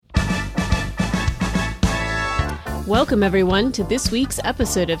Welcome, everyone, to this week's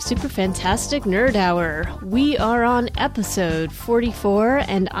episode of Super Fantastic Nerd Hour. We are on episode 44,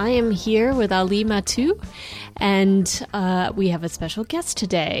 and I am here with Ali Mattu, and we have a special guest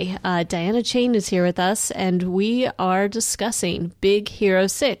today. Diana Chang is here with us, and we are discussing Big Hero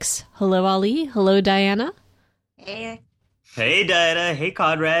 6. Hello, Ali. Hello, Diana. Hey. Hey, Diana. Hey,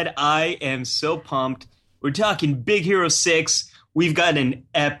 Conrad. I am so pumped. We're talking Big Hero 6. We've got an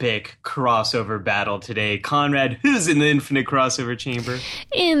epic crossover battle today. Conrad, who's in the Infinite Crossover Chamber?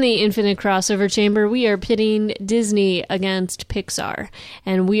 In the Infinite Crossover Chamber, we are pitting Disney against Pixar.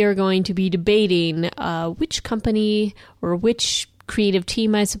 And we are going to be debating which company or which creative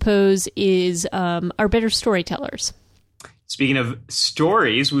team, I suppose, is are better storytellers. Speaking of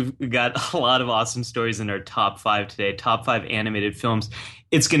stories, we've got a lot of awesome stories in our top 5 today. Top 5 animated films.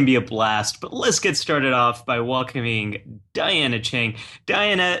 It's going to be a blast, but let's get started off by welcoming Diana Chang.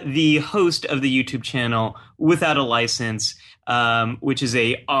 Diana, the host of the YouTube channel Without a License, which is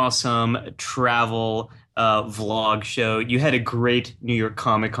a awesome travel vlog show. You had a great New York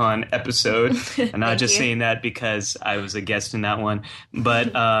Comic Con episode. I'm not just saying that because I was a guest in that one,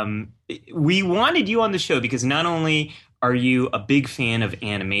 but we wanted you on the show because not only are you a big fan of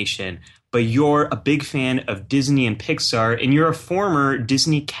animation, but you're a big fan of Disney and Pixar, and you're a former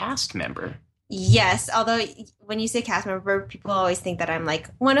Disney cast member. Yes, although when you say cast member, people always think that I'm like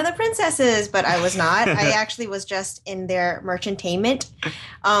one of the princesses, but I was not. I actually was just in their merchantainment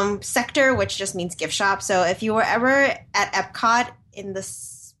sector, which just means gift shop. So if you were ever at Epcot in the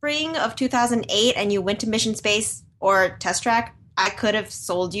spring of 2008 and you went to Mission Space or Test Track, I could have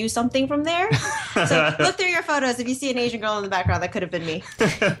sold you something from there. So look through your photos. If you see an Asian girl in the background, that could have been me.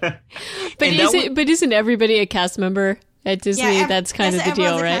 But isn't everybody a cast member at Disney? Yeah, that's kind of the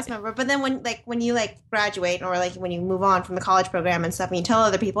deal, right? Cast member. But then when you graduate or when you move on from the college program and stuff, and you tell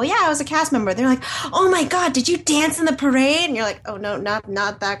other people, yeah, I was a cast member, they're like, oh my god, did you dance in the parade? And you're like, oh no,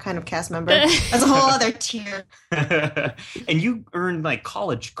 not that kind of cast member. That's a whole other tier. And you earned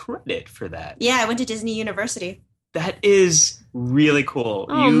college credit for that. Yeah, I went to Disney University. That is really cool.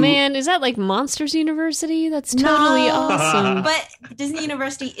 Oh, man. Is that like Monsters University? That's totally awesome. But Disney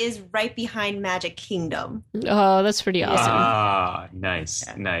University is right behind Magic Kingdom. Oh, that's pretty awesome. Ah, nice.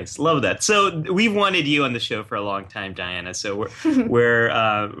 Yeah. Nice. Love that. So we've wanted you on the show for a long time, Diana. So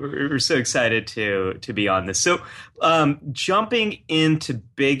we're so excited to be on this. So jumping into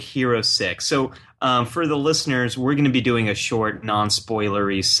Big Hero 6. So for the listeners, we're going to be doing a short,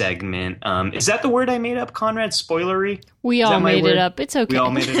 non-spoilery segment. Is that the word I made up, Conrad? Spoilery? We all made it up. It's okay. We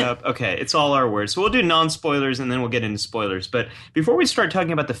all made it up? Okay, it's all our words. So we'll do non-spoilers, and then we'll get into spoilers. But before we start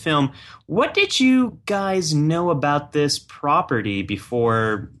talking about the film, what did you guys know about this property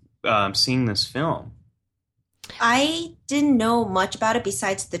before seeing this film? I didn't know much about it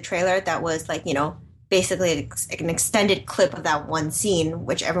besides the trailer that was basically an extended clip of that one scene,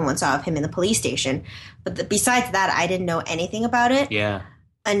 which everyone saw of him in the police station. But besides that, I didn't know anything about it. Yeah.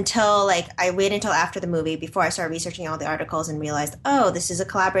 Until I waited until after the movie before I started researching all the articles and realized, oh, this is a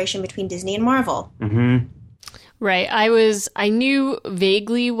collaboration between Disney and Marvel. Mm-hmm. Right. I knew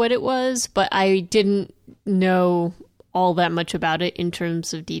vaguely what it was, but I didn't know all that much about it in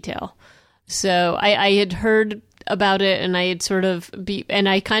terms of detail. So I had heard about it, and I had and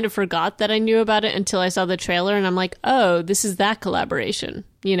I kind of forgot that I knew about it until I saw the trailer, and I'm like, oh, this is that collaboration,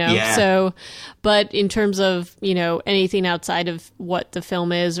 Yeah. So, but in terms of, anything outside of what the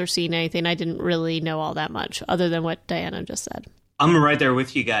film is or seeing anything, I didn't really know all that much other than what Diana just said. I'm right there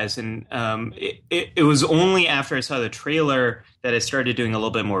with you guys, and it was only after I saw the trailer that I started doing a little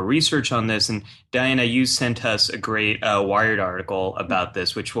bit more research on this. And Diana, you sent us a great Wired article about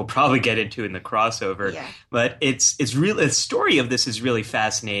this, which we'll probably get into in the crossover. Yeah. But it's really, the story of this is really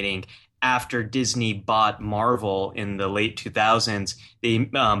fascinating. After Disney bought Marvel in the late 2000s,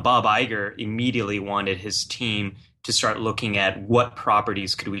 Bob Iger immediately wanted his team to start looking at what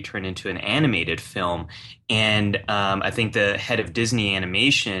properties could we turn into an animated film. And I think the head of Disney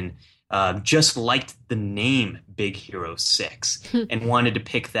Animation just liked the name Big Hero 6 and wanted to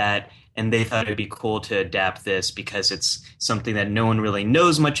pick that. And they thought it'd be cool to adapt this because it's something that no one really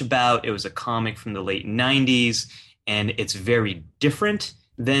knows much about. It was a comic from the late 90s, and it's very different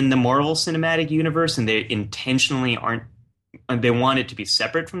than the Marvel Cinematic Universe. And they intentionally they want it to be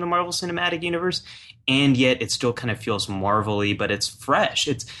separate from the Marvel Cinematic Universe, and yet it still kind of feels Marvel-y, but it's fresh.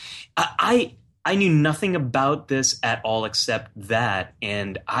 I knew nothing about this at all except that,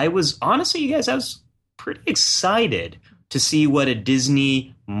 and I was honestly, you guys, I was pretty excited to see what a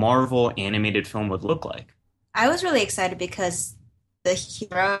Disney Marvel animated film would look like. I was really excited because the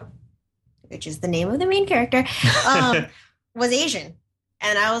hero, which is the name of the main character, was Asian.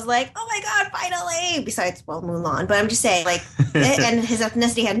 And I was like, oh my God, finally! Besides, well, Mulan. But I'm just saying, like, and his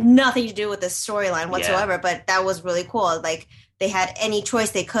ethnicity had nothing to do with the storyline whatsoever, but that was really cool. Like, they had any choice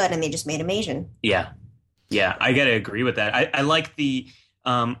they could, and they just made him Asian. Yeah. Yeah, I got to agree with that. I like the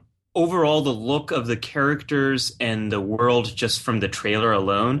overall the look of the characters and the world just from the trailer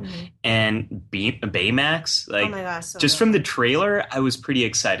alone. And Baymax, like, oh my gosh, so just good. from the trailer, I was pretty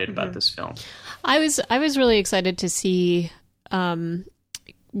excited about this film. I was really excited to see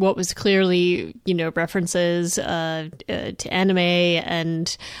what was clearly, references to anime,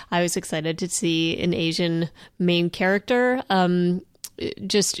 and I was excited to see an Asian main character.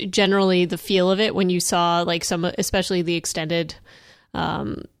 Just generally the feel of it when you saw like especially the extended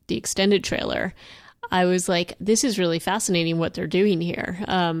trailer, I was like, this is really fascinating what they're doing here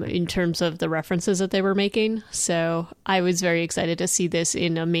in terms of the references that they were making. So I was very excited to see this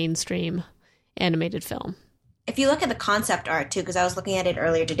in a mainstream animated film. If you look at the concept art too, because I was looking at it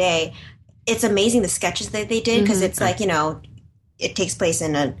earlier today, it's amazing the sketches that they did, because it's like, it takes place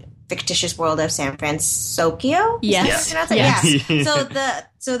in a fictitious world of San Francisco. Yes. Yeah.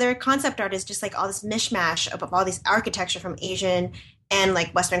 So their concept art is just like all this mishmash of all these architecture from Asian and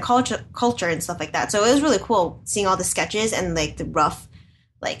like Western culture and stuff like that. So it was really cool seeing all the sketches and like the rough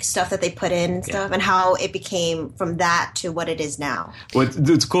like stuff that they put in and stuff, and how it became from that to what it is now.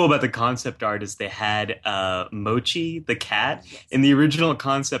 What's cool about the concept art is they had Mochi, the cat. Yes. In the original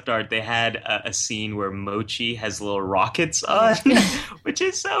concept art, they had a scene where Mochi has little rockets on, which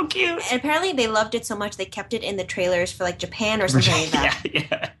is so cute. And apparently they loved it so much they kept it in the trailers for like Japan or something like that.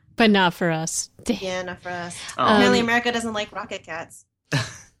 Yeah. But not for us. Yeah, not for us. Apparently America doesn't like rocket cats.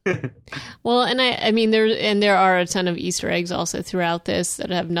 Well, and I mean there are a ton of Easter eggs also throughout this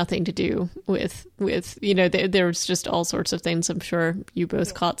that have nothing to do with there's just all sorts of things. I'm sure you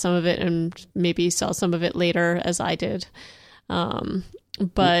both caught some of it and maybe saw some of it later as I did.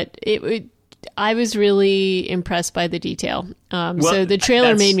 But I was really impressed by the detail. So the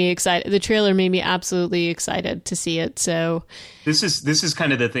trailer made me excited. The trailer made me absolutely excited to see it. So this is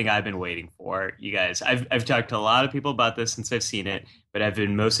kind of the thing I've been waiting for, you guys. I've talked to a lot of people about this since I've seen it, but I've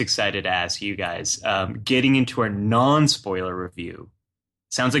been most excited to ask you guys. Getting into our non-spoiler review.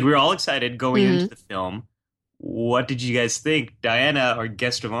 Sounds like we were all excited going into the film. What did you guys think? Diana, our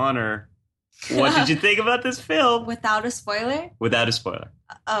guest of honor, what did you think about this film? Without a spoiler? Without a spoiler.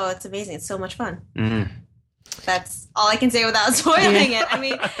 Oh, it's amazing. It's so much fun. Mm-hmm. That's all I can say without spoiling it. I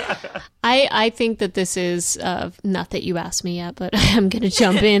mean, I think that this is, not that you asked me yet, but I'm going to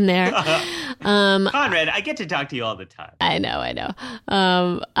jump in there. Conrad, I get to talk to you all the time. I know.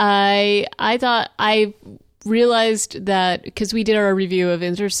 I thought I realized that because we did our review of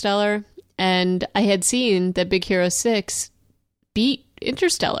Interstellar, and I had seen that Big Hero 6 beat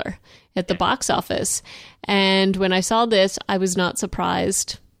Interstellar at the box office. And when I saw this, I was not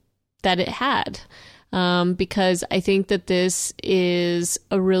surprised that it had, because I think that this is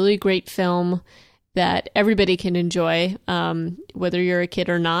a really great film that everybody can enjoy, whether you're a kid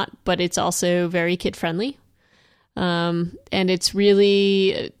or not, but it's also very kid friendly. And it's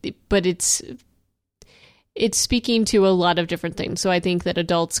really, but it's speaking to a lot of different things. So I think that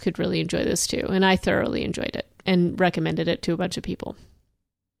adults could really enjoy this too. And I thoroughly enjoyed it and recommended it to a bunch of people.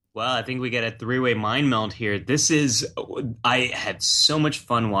 Well, I think we get a three-way mind meld here. I had so much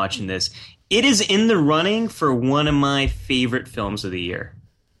fun watching this. It is in the running for one of my favorite films of the year.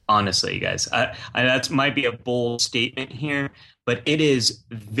 Honestly, you guys. That might be a bold statement here, but it is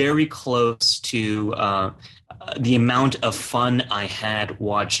very close to the amount of fun I had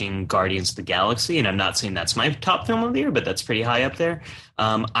watching Guardians of the Galaxy. And I'm not saying that's my top film of the year, but that's pretty high up there.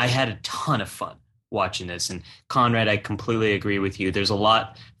 I had a ton of fun watching this. And Conrad, I completely agree with you. There's a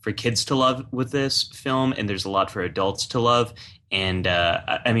lot for kids to love with this film, and there's a lot for adults to love. And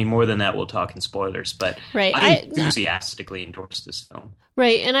I mean, more than that, we'll talk in spoilers, but right. I enthusiastically endorse this film.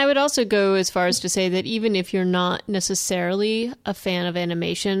 Right. And I would also go as far as to say that even if you're not necessarily a fan of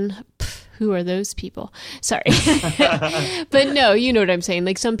animation, who are those people? Sorry. But no, you know what I'm saying?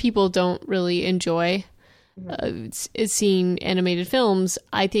 Like, some people don't really enjoy seeing animated films.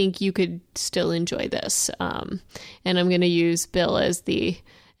 I think you could still enjoy this. And I'm going to use Bill as the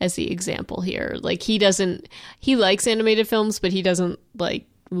example here. Like, he likes animated films, but he doesn't like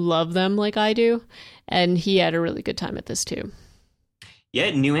love them like I do. And he had a really good time at this too. Yeah,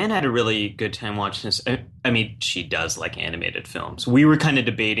 Nguyen had a really good time watching this. I mean, she does like animated films. We were kind of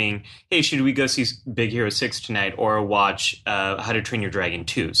debating, hey, should we go see Big Hero 6 tonight or watch How to Train Your Dragon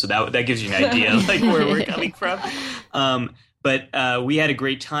 2? So that gives you an idea of like where we're coming from. But we had a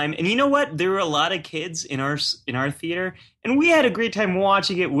great time, and you know what? There were a lot of kids in our theater, and we had a great time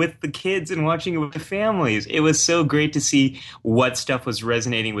watching it with the kids and watching it with the families. It was so great to see what stuff was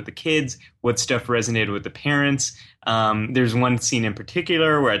resonating with the kids, what stuff resonated with the parents. There's one scene in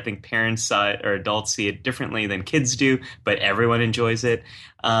particular where I think parents saw it or adults see it differently than kids do, but everyone enjoys it.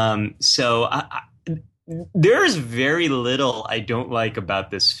 There's very little I don't like about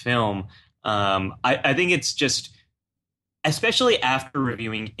this film. I think it's just, especially after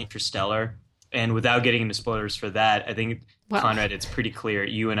reviewing Interstellar, and without getting into spoilers for that, I think, Wow. Conrad, it's pretty clear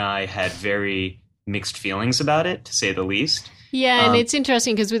you and I had very mixed feelings about it, to say the least. Yeah, and it's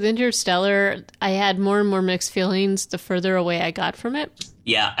interesting because with Interstellar, I had more and more mixed feelings the further away I got from it.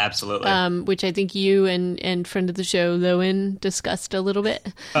 Yeah, absolutely. Which I think you and friend of the show, Lowen, discussed a little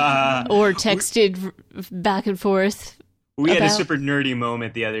bit. Uh, Or texted back and forth. We had a about- super nerdy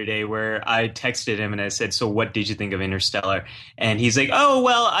moment the other day where I texted him and I said, "So what did you think of Interstellar?" And he's like, "Oh,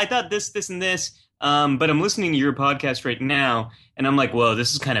 well, I thought this, this, and this. But I'm listening to your podcast right now." And I'm like, "Whoa,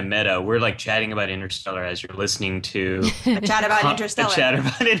 this is kind of meta. We're like chatting about Interstellar as you're listening to A chat about Interstellar. a chat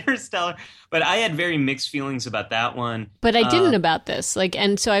about Interstellar." But I had very mixed feelings about that one. But I didn't about this.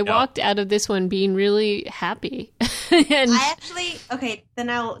 And so I walked out of this one being really happy. And I actually, okay, then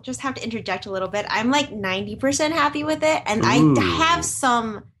I'll just have to interject a little bit. I'm like 90% happy with it, and Ooh. I have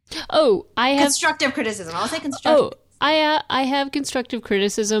some I have constructive criticism. I'll say constructive. I have constructive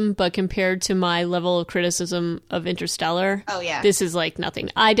criticism, but compared to my level of criticism of Interstellar, Oh, yeah. this is like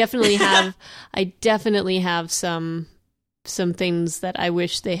nothing. I definitely have some things that I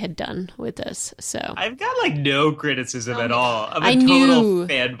wish they had done with this. So I've got like no criticism at all. I'm a I total knew.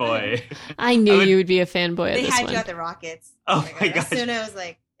 fanboy. I knew you would be a fanboy of They this had one. you at the Rockets. Oh my As gosh. soon as I was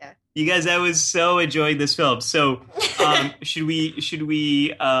like, yeah. You guys, I was so enjoying this film. So, should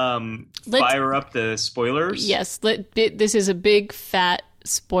we fire up the spoilers? Yes, this is a big fat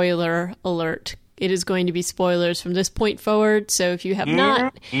spoiler alert. It is going to be spoilers from this point forward. So if you have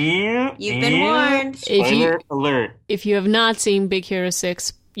not, You've been warned. Spoiler alert. if you have not seen Big Hero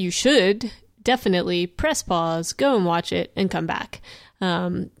 6, you should definitely press pause, go and watch it, and come back.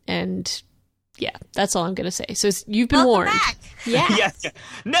 And yeah, that's all I'm going to say. So you've been Welcome warned. back. Yeah. Yeah.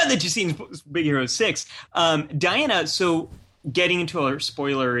 Now that you've seen Big Hero 6, Diana, so getting into our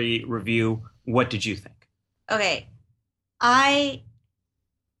spoilery review, what did you think? Okay.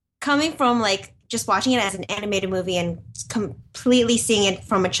 Coming from like just watching it as an animated movie and completely seeing it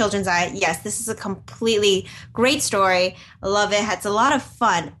from a children's eye, yes, this is a completely great story. I love it. It's a lot of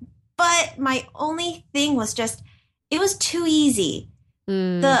fun. But my only thing was just, it was too easy.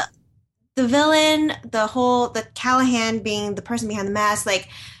 The villain, the Callahan being the person behind the mask, like,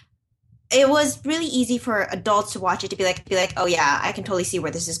 it was really easy for adults to watch it to be like, oh yeah, I can totally see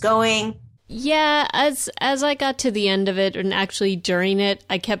where this is going. Yeah, as I got to the end of it, and actually during it,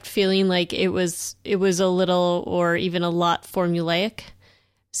 I kept feeling like it was a little or even a lot formulaic.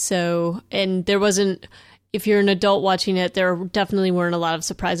 So, and there wasn't, if you're an adult watching it, there definitely weren't a lot of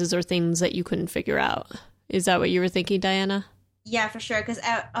surprises or things that you couldn't figure out. Is that what you were thinking, Diana? Yeah, for sure. Because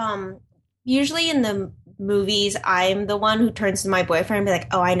usually in the movies, I'm the one who turns to my boyfriend and be like,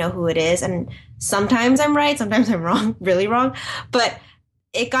 "Oh, I know who it is." And sometimes I'm right, sometimes I'm wrong, really wrong. But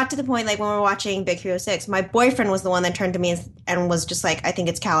it got to the point, like when we were watching Big Hero 6, my boyfriend was the one that turned to me and was just like, "I think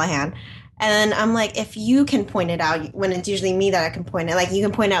it's Callahan." And then I'm like, if you can point it out, when it's usually me that I can point it, like you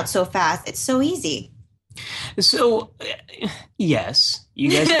can point it out so fast, it's so easy. So, yes,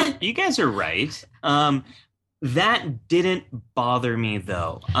 you guys are right. That didn't bother me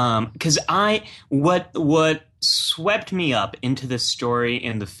though, because what swept me up into the story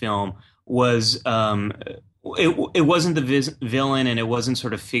in the film was it wasn't the villain, and it wasn't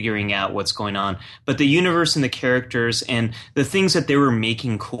sort of figuring out what's going on, but the universe and the characters and the things that they were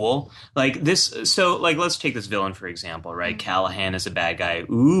making cool. Like this, so like let's take this villain for example, right? Callahan is a bad guy.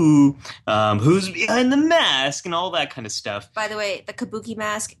 Ooh, who's behind the mask and all that kind of stuff. By the way, the Kabuki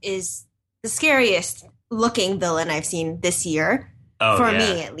mask is the scariest looking villain I've seen this year. Oh, for yeah.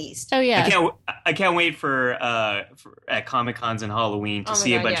 me, at least. Oh yeah. I can't wait for at Comic Cons and Halloween to Oh my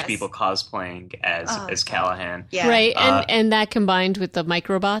see a God, bunch yes. of people cosplaying as Callahan. Yeah. Right, and that combined with the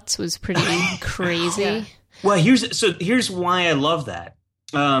microbots was pretty crazy. Yeah. Well, here's why I love that.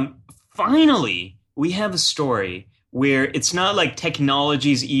 Finally, we have a story where it's not like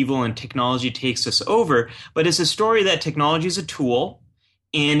technology is evil and technology takes us over, but it's a story that technology is a tool.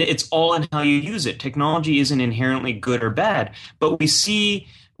 And it's all in how you use it. Technology isn't inherently good or bad, but we see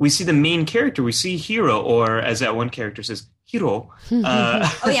the main character. We see Hero, or as that one character says, Hiro.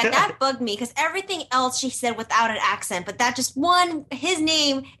 Oh yeah, that bugged me because everything else she said without an accent, but that just his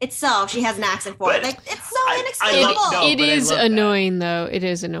name itself, she has an accent for it. Like it's so inexplicable. It is annoying though. It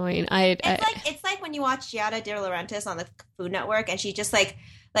is annoying. It's like when you watch Giada De Laurentiis on the Food Network, and she just like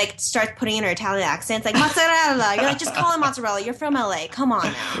starts putting in her Italian accents, like mozzarella. You're like, just call it mozzarella. You're from LA. Come on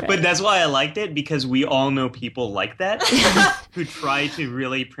now. Right. But that's why I liked it, because we all know people like that who try to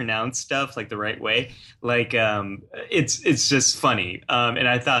really pronounce stuff like the right way. Like it's just funny. And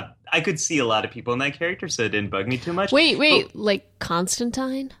I thought I could see a lot of people in that character, so it didn't bug me too much. Wait, like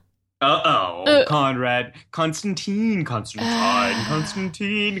Constantine? Conrad, Constantine.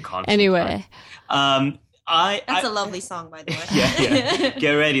 Anyway. That's a lovely song, by the way. Yeah.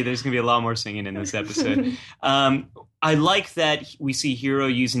 Get ready. There's going to be a lot more singing in this episode. I like that we see Hiro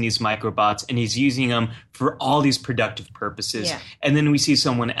using these microbots, and he's using them for all these productive purposes. Yeah. And then we see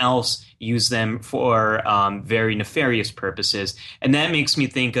someone else use them for very nefarious purposes. And that makes me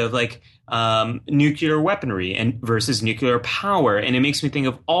think of like nuclear weaponry versus nuclear power. And it makes me think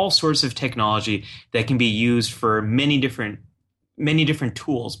of all sorts of technology that can be used for many different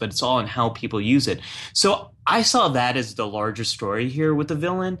tools, but it's all in how people use it. So I saw that as the larger story here with the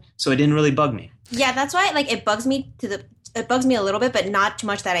villain, so it didn't really bug me. Yeah, that's why it bugs me a little bit, but not too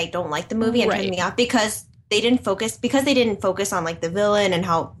much that I don't like the movie and turn me off, because they didn't focus on like the villain and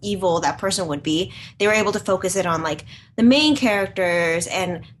how evil that person would be. They were able to focus it on like the main characters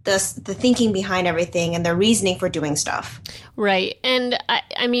and the thinking behind everything and their reasoning for doing stuff. Right. And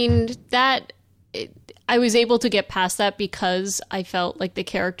I mean that I was able to get past that because I felt like the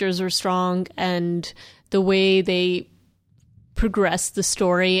characters were strong, and the way they progressed the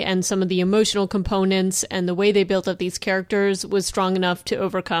story and some of the emotional components and the way they built up these characters was strong enough to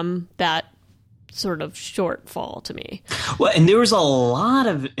overcome that sort of shortfall to me. Well, and there was a lot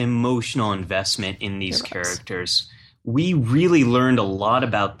of emotional investment in these characters. We really learned a lot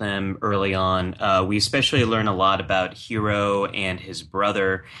about them early on. We especially learned a lot about Hiro and his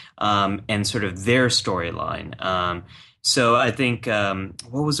brother, and sort of their storyline. So I think,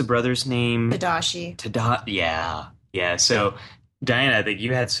 what was the brother's name? Tadashi. Yeah. So, Diana, I think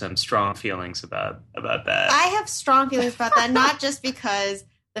you had some strong feelings about that. I have strong feelings about that, not just because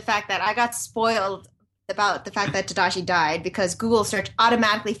the fact that I got spoiled about the fact that Tadashi died, because Google search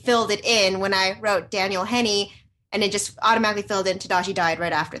automatically filled it in when I wrote Daniel Henney, and it just automatically filled in Tadashi died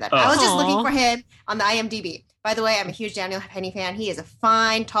right after that. I was just looking for him on the IMDb. By the way, I'm a huge Daniel Henney fan. He is a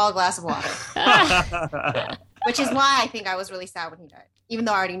fine, tall glass of water. Which is why I think I was really sad when he died, even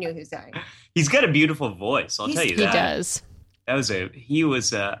though I already knew he was dying. He's got a beautiful voice, I'll tell you that. He does.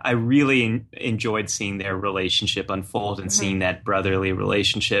 I really enjoyed seeing their relationship unfold and seeing that brotherly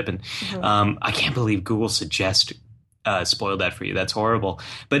relationship. And I can't believe Google spoiled that for you. That's horrible.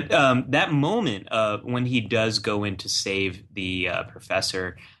 But that moment when he does go in to save the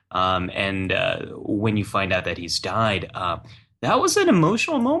professor, and when you find out that he's died, that was an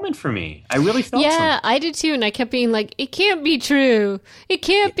emotional moment for me. I really felt something. Yeah, I did too. And I kept being like, it can't be true. It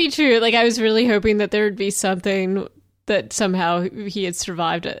can't be true. Like, I was really hoping that there would be something that somehow he had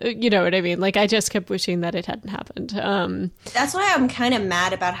survived. You know what I mean? Like, I just kept wishing that it hadn't happened. That's why I'm kind of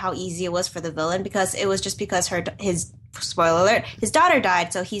mad about how easy it was for the villain, because it was just because his spoiler alert, his daughter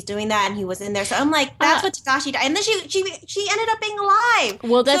died, so he's doing that, and he was in there. So I'm like, that's what Tadashi died, and then she ended up being alive.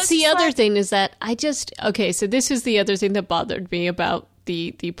 Well, that's the other thing, is that so this is the other thing that bothered me about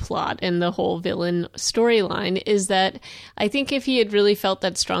the plot and the whole villain storyline, is that I think if he had really felt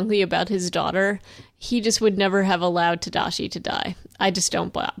that strongly about his daughter, he just would never have allowed Tadashi to die. I just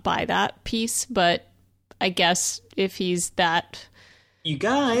don't buy that piece, but I guess if he's that... You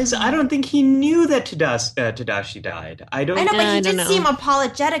guys, I don't think he knew that Tadashi died. I know, but he did seem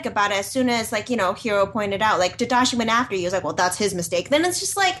apologetic about it as soon as, like, you know, Hiro pointed out, like, Tadashi went after you. He was like, well, that's his mistake. Then it's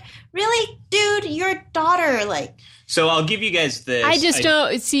just like, really, dude, your daughter, like... So I'll give you guys this. I just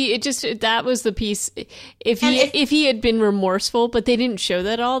don't see it. Just that was the piece. If he had been remorseful, but they didn't show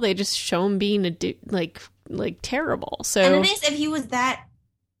that at all. They just show him being like terrible. So, and it is, if he was that,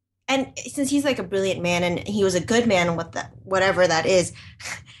 and since he's like a brilliant man and he was a good man with that, whatever that is,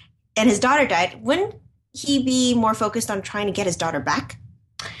 and his daughter died, wouldn't he be more focused on trying to get his daughter back?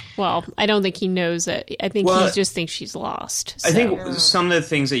 Well, I don't think he knows it. I think he just thinks she's lost. So. I think some of the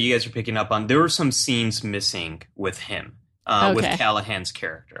things that you guys are picking up on, there were some scenes missing with him, with Callahan's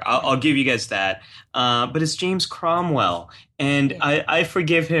character. I'll give you guys that. But it's James Cromwell. And I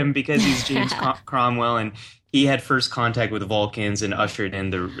forgive him because he's James Cromwell, and he had first contact with the Vulcans and ushered in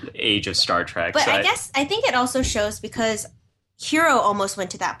the age of Star Trek. But I think it also shows because Hiro almost went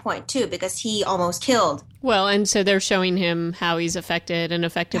to that point too, because he almost killed. Well, and so they're showing him how he's affected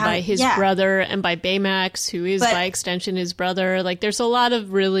by his brother and by Baymax, who is by extension his brother. Like, there's a lot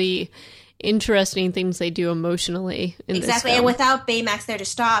of really interesting things they do emotionally in this exactly, film. and without Baymax there to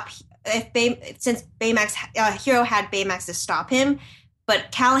stop, since Baymax Hiro had Baymax to stop him,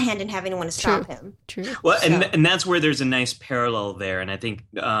 but Callahan didn't have anyone to stop him. True. Well, and that's where there's a nice parallel there, and I think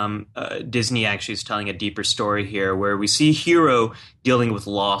Disney actually is telling a deeper story here, where we see Hiro dealing with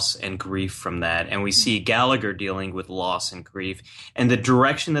loss and grief from that, and we see Gallagher dealing with loss and grief, and the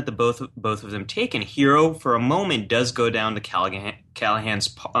direction that both of them take. And Hiro, for a moment, does go down the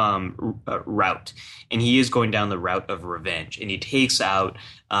Callahan's route, and he is going down the route of revenge, and he takes out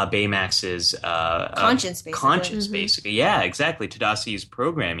Baymax's conscience, basically. Yeah, exactly. Tadashi's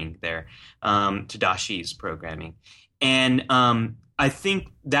programming there. Tadashi's programming. And I think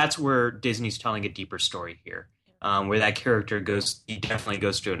that's where Disney's telling a deeper story here, where that character he definitely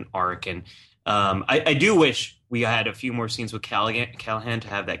goes through an arc. And I do wish we had a few more scenes with Callahan to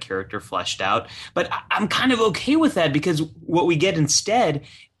have that character fleshed out. But I'm kind of okay with that, because what we get instead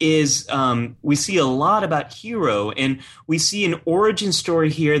is we see a lot about Hiro, and we see an origin story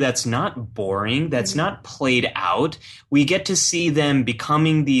here that's not boring, that's not played out. We get to see them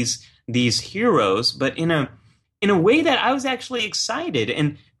becoming these heroes, but in a way that I was actually excited.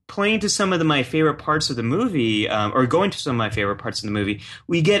 And playing to some of my favorite parts of the movie, or going to some of my favorite parts of the movie,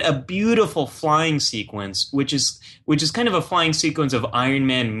 we get a beautiful flying sequence, which is kind of a flying sequence of Iron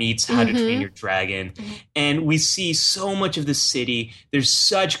Man meets How to Train Your Dragon. And we see so much of the city. There's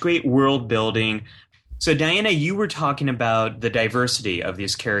such great world building. So Diana, you were talking about the diversity of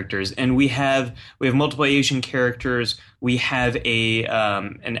these characters, and we have multiple Asian characters. We have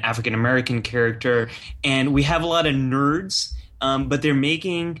an African American character, and we have a lot of nerds. But they're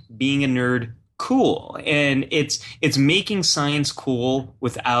making being a nerd cool, and it's making science cool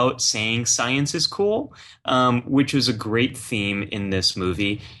without saying science is cool, which was a great theme in this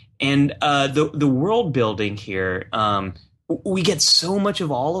movie. And the world building here, we get so much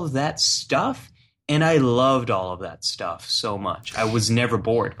of all of that stuff, and I loved all of that stuff so much. I was never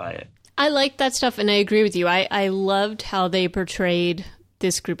bored by it. I liked that stuff, and I agree with you. I loved how they portrayed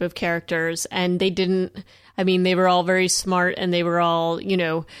this group of characters, and they were all very smart, and they were all,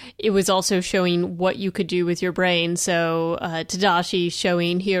 it was also showing what you could do with your brain. So Tadashi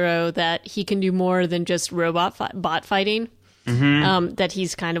showing Hiro that he can do more than just bot fighting, that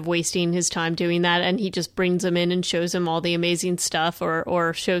he's kind of wasting his time doing that, and he just brings him in and shows him all the amazing stuff,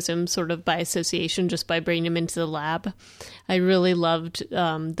 or shows him sort of by association just by bringing him into the lab. I really loved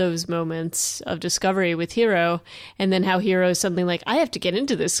those moments of discovery with Hiro, and then how Hiro is suddenly like, I have to get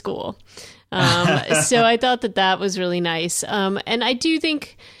into this school. So I thought that was really nice. And I do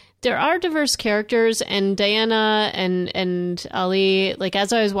think there are diverse characters, and Diana and Ali, like,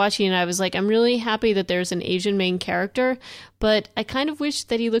 as I was watching, I was like, I'm really happy that there's an Asian main character, but I kind of wish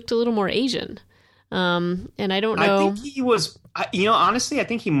that he looked a little more Asian. And I don't know. I think he was, honestly, I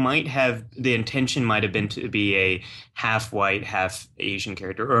think the intention might have been to be a half white, half Asian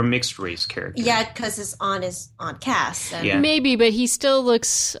character, or a mixed race character. Yeah, because his aunt is Aunt Cass. Yeah. Maybe, but he still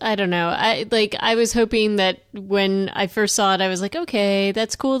looks, I don't know. I was hoping that when I first saw it, I was like, okay,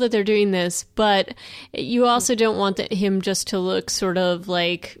 that's cool that they're doing this, but you also don't want him just to look sort of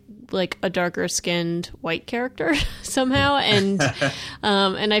like a darker skinned white character somehow, and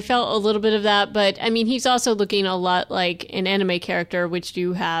I felt a little bit of that, but I mean, he's also looking a lot like an anime character, which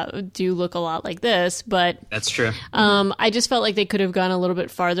do look a lot like this, but that's true. I just felt like they could have gone a little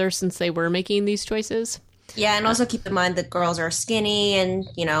bit farther since they were making these choices. Yeah, and also keep in mind the girls are skinny, and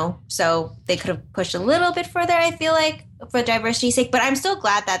so they could have pushed a little bit further, I feel like, for diversity's sake, but I'm still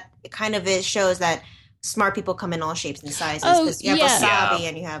glad that it kind of shows that smart people come in all shapes and sizes, because you have Wasabi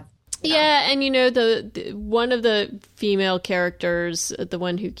and you have Yeah, and the one of the female characters, the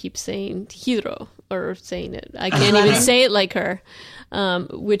one who keeps saying Hiro, or saying it, I can't even say it like her.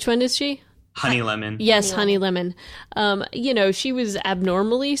 Which one is she? Honey Lemon. Yes, Honey Lemon. She was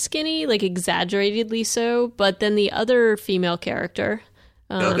abnormally skinny, like exaggeratedly so. But then the other female character,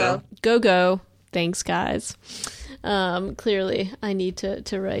 Go-Go. Thanks, guys. Clearly, I need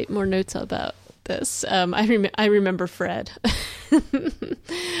to write more notes about this. I remember Fred.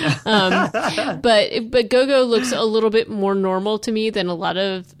 But Go-Go looks a little bit more normal to me than a lot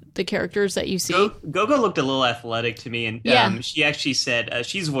of the characters that you see. Go-Go looked a little athletic to me, and she actually said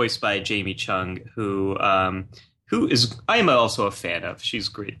she's voiced by Jamie Chung, who is I am also a fan of. She's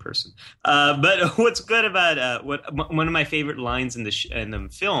a great person. But what's good about one of my favorite lines in the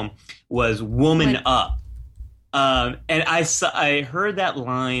film was "woman up," and I heard that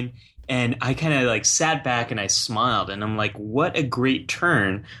line And I kind of like sat back and I smiled and I'm like, what a great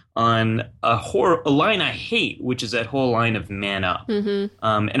turn on a line I hate, which is that whole line of man up. And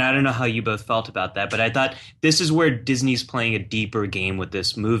I don't know how you both felt about that, but I thought this is where Disney's playing a deeper game with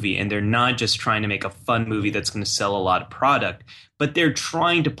this movie. And they're not just trying to make a fun movie that's going to sell a lot of product, but they're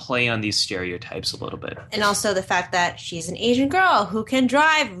trying to play on these stereotypes a little bit. And also the fact that she's an Asian girl who can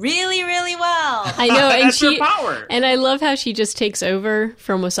drive really, really well. I know, and That's her power. And I love how she just takes over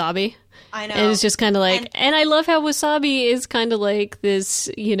from Wasabi. I know. And it's just kind of like, and I love how Wasabi is kind of like this,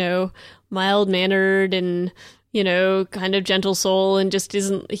 mild-mannered and, kind of gentle soul, and just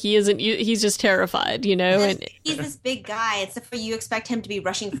he's just terrified, And he's this big guy, and so for you expect him to be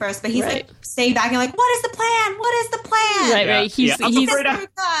rushing first, but he's like staying back and like, what is the plan? What is the plan? Right.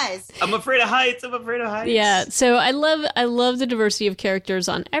 I'm afraid of heights. I'm afraid of heights. Yeah. So I love the diversity of characters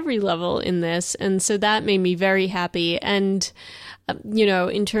on every level in this, and so that made me very happy. And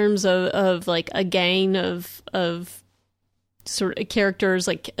in terms of like a gang of sort of characters,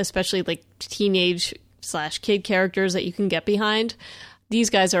 like especially like teenage/kid characters that you can get behind, these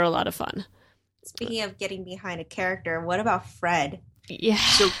guys are a lot of fun. Speaking of getting behind a character, what about Fred? Yeah.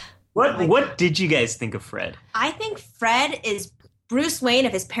 So what did you guys think of Fred? I think Fred is Bruce Wayne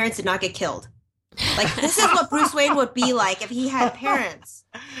if his parents did not get killed. Like, this is what Bruce Wayne would be like if he had parents.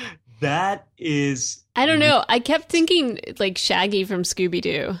 That is... I don't know. I kept thinking like Shaggy from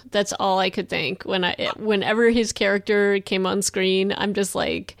Scooby-Doo. That's all I could think. Whenever his character came on screen, I'm just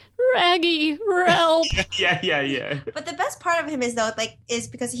like, Raggy, help. Yeah. But the best part of him is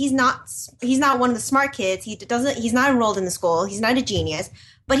because he's not one of the smart kids. He's not enrolled in the school. He's not a genius,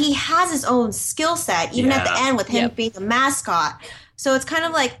 but he has his own skill set, even at the end with him being a mascot. So it's kind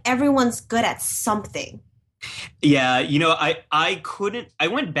of like everyone's good at something. Yeah, I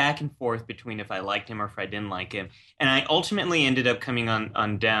went back and forth between if I liked him or if I didn't like him. And I ultimately ended up coming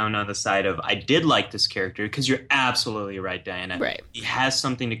on down on the side of I did like this character, because you're absolutely right, Diana. Right. He has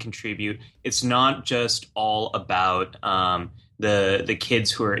something to contribute. It's not just all about the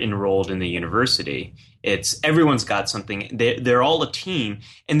kids who are enrolled in the university. It's everyone's got something. They're all a team.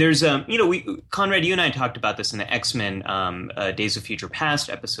 And there's Conrad, you and I talked about this in the X-Men Days of Future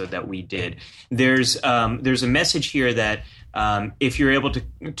Past episode that we did. There's a message here that if you're able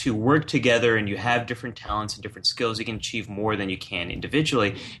to work together and you have different talents and different skills, you can achieve more than you can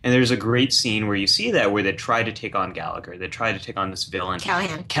individually. And there's a great scene where you see that, where they try to take on Gallagher. They try to take on this villain.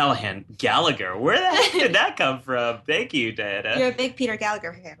 Callahan. Gallagher. Where the heck did that come from? Thank you, Diana. You're a big Peter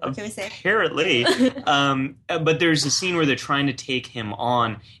Gallagher fan. What can we say? Apparently. But there's a scene where they're trying to take him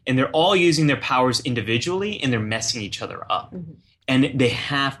on, and they're all using their powers individually, and they're messing each other up. Mm-hmm. And they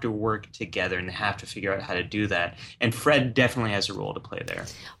have to work together, and they have to figure out how to do that. And Fred definitely has a role to play there.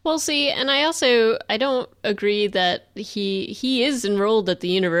 Well, see, and I don't agree that he is enrolled at the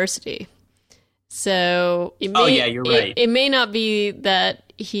university. So you're right. It may not be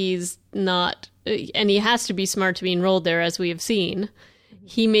that he's not, and he has to be smart to be enrolled there, as we have seen.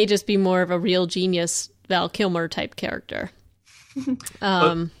 He may just be more of a real genius, Val Kilmer type character.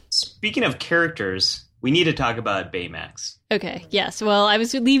 Speaking of characters, we need to talk about Baymax. Okay, yes. Well, I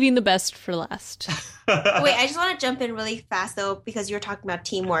was leaving the best for last. Wait, I just want to jump in really fast, though, because you were talking about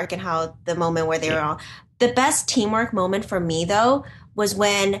teamwork and how the moment where they were all... The best teamwork moment for me, though, was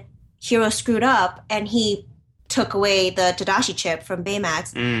when Hiro screwed up and he took away the Tadashi chip from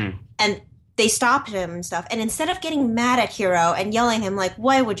Baymax. And they stopped him and stuff. And instead of getting mad at Hiro and yelling at him, like,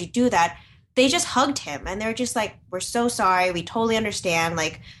 why would you do that? They just hugged him. And they're just like, we're so sorry. We totally understand.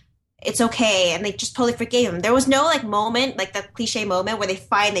 Like, it's okay. And they just totally forgave him. There was no like moment, like that cliche moment where they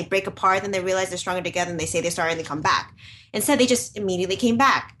fight and they break apart, then they realize they're stronger together and they say they're sorry and they come back. Instead, they just immediately came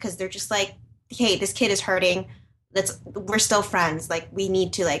back because they're just like, hey, this kid is hurting. We're still friends. Like, we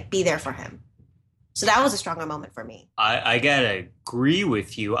need to like be there for him. So that was a stronger moment for me. I gotta agree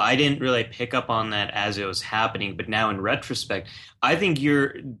with you. I didn't really pick up on that as it was happening, but now in retrospect, I think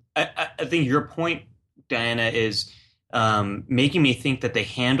I think your point, Diana, is making me think that they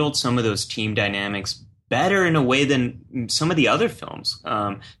handled some of those team dynamics better in a way than some of the other films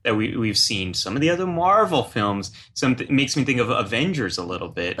that we've seen. Some of the other Marvel films. It makes me think of Avengers a little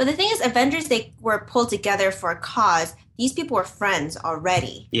bit. But the thing is, Avengers, they were pulled together for a cause. These people were friends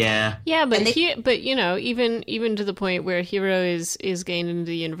already. Yeah. Yeah, but even to the point where Hiro is gained into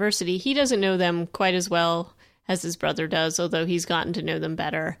the university, he doesn't know them quite as well as his brother does, although he's gotten to know them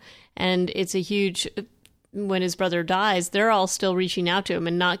better. And it's a huge... When his brother dies, they're all still reaching out to him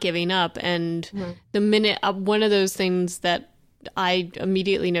and not giving up. And the minute, one of those things that I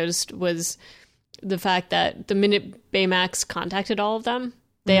immediately noticed was the fact that the minute Baymax contacted all of them,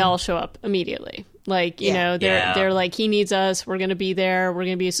 they all show up immediately. Like, you know, they're like, he needs us. We're going to be there. We're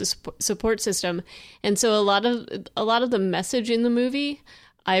going to be a support system. And so a lot of the message in the movie,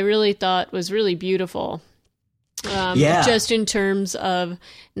 I really thought was really beautiful. Just in terms of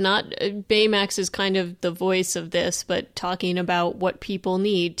not Baymax is kind of the voice of this, but talking about what people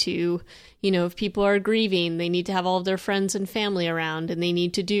need to, you know, if people are grieving, they need to have all of their friends and family around, and they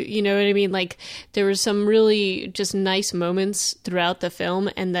need to do, you know what I mean? Like, there were some really just nice moments throughout the film,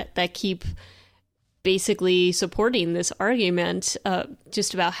 and that keep basically supporting this argument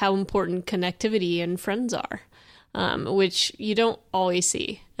just about how important connectivity and friends are. Which you don't always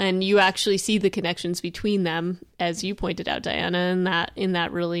see. And you actually see the connections between them, as you pointed out, Diana, in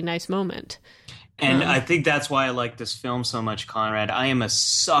that really nice moment. And I think that's why I like this film so much, Conrad. I am a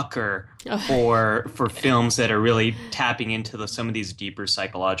sucker for films that are really tapping into some of these deeper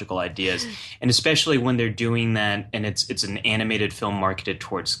psychological ideas. And especially when they're doing that and it's an animated film marketed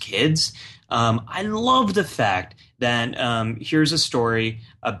towards kids. I love the fact that here's a story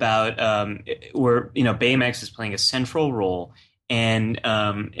about where, you know, Baymax is playing a central role. And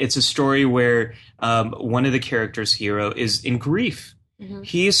it's a story where one of the characters, Hiro, is in grief. Mm-hmm.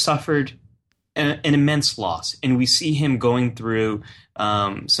 He has suffered an immense loss. And we see him going through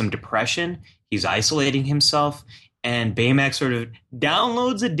some depression. He's isolating himself. And Baymax sort of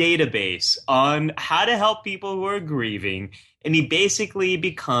downloads a database on how to help people who are grieving. And he basically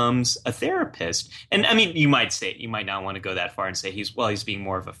becomes a therapist. And I mean, you might not want to go that far and say he's being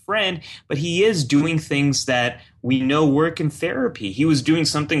more of a friend, but he is doing things that we know work in therapy. He was doing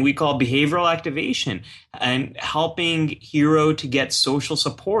something we call behavioral activation and helping Hiro to get social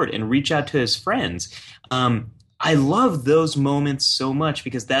support and reach out to his friends. I love those moments so much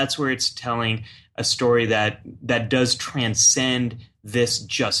because that's where it's telling a story that does transcend this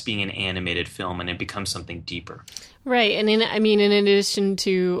just being an animated film, and it becomes something deeper. Right. And in addition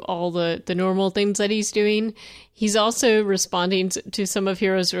to all the normal things that he's doing, he's also responding to some of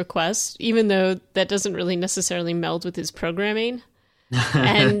Hiro's requests, even though that doesn't really necessarily meld with his programming.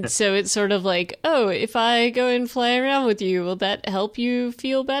 And so it's sort of like, oh, if I go and fly around with you, will that help you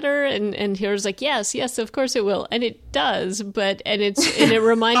feel better? And Hiro's like, yes, of course it will. And it does. It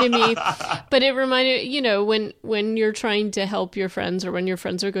reminded me, you know, when you're trying to help your friends or when your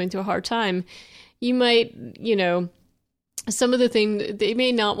friends are going through a hard time, you might, you know, some of the things, they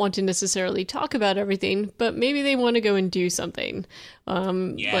may not want to necessarily talk about everything, but maybe they want to go and do something,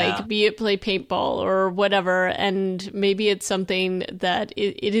 like be it play paintball or whatever. And maybe it's something that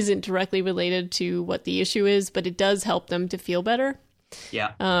it isn't directly related to what the issue is, but it does help them to feel better.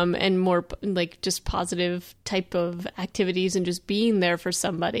 Yeah. And more like just positive type of activities and just being there for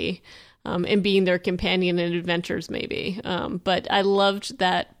somebody. And being their companion in adventures, maybe. But I loved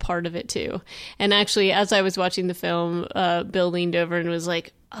that part of it, too. And actually, as I was watching the film, Bill leaned over and was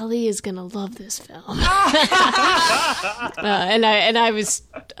like, Ali is going to love this film. And I was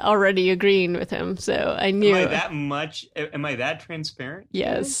already agreeing with him, so I knew. Am I that transparent?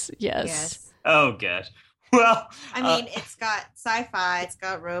 Yes. Oh, gosh. Well, I mean, it's got sci-fi, it's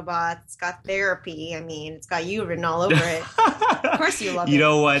got robots, it's got therapy. I mean, it's got you written all over it. Of course you love it. You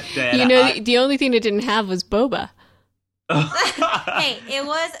know what? The only thing it didn't have was boba. Hey, it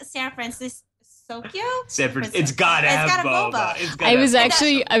was San Francisco. It's gotta have boba.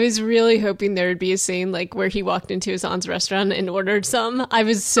 I was really hoping there would be a scene like where he walked into his aunt's restaurant and ordered some. I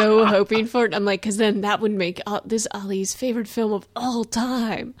was so hoping for it. I'm like, because then that would make this Ali's favorite film of all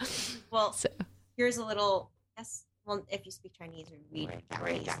time. Well, here's a little, well, if you speak Chinese or read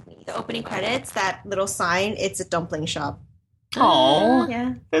Japanese, the opening credits, that little sign, it's a dumpling shop. Oh,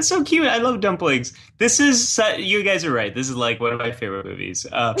 yeah, that's so cute. I love dumplings. You guys are right. This is like one of my favorite movies.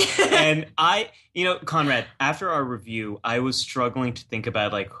 And Conrad, after our review, I was struggling to think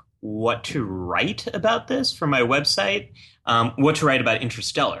about like what to write about this for my website, what to write about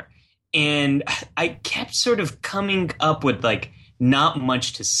Interstellar. And I kept sort of coming up with like not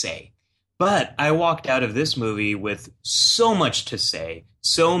much to say. But I walked out of this movie with so much to say,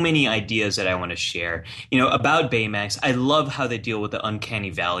 so many ideas that I want to share. You know, about Baymax, I love how they deal with the uncanny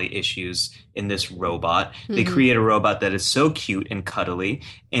valley issues in this robot. Mm-hmm. They create a robot that is so cute and cuddly.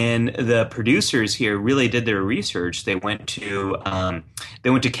 And the producers here really did their research. They went to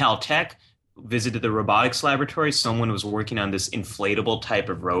Caltech, visited the robotics laboratory. Someone was working on this inflatable type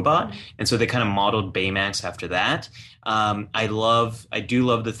of robot. And so they kind of modeled Baymax after that. I do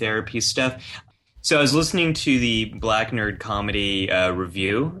love the therapy stuff. So I was listening to the Black Nerd Comedy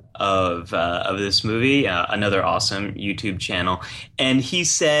review of this movie, another awesome YouTube channel, and he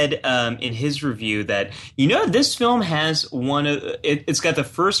said in his review that this film has it's got the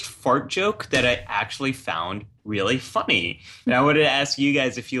first fart joke that I actually found really funny. And I wanted to ask you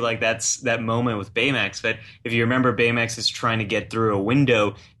guys if you like that moment with Baymax. But if you remember, Baymax is trying to get through a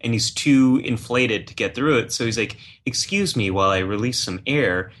window and he's too inflated to get through it, so he's like, "Excuse me while I release some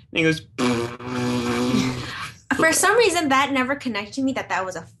air," and he goes. For some reason, that never connected to me that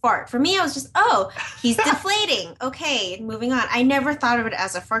was a fart. For me, I was just, oh, he's deflating. Okay, moving on. I never thought of it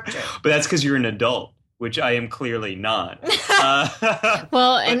as a fart joke. But that's because you're an adult, which I am clearly not.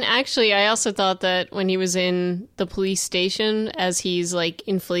 Well, and actually, I also thought that when he was in the police station, as he's like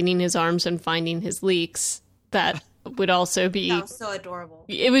inflating his arms and finding his leaks, that would also be... That was so adorable.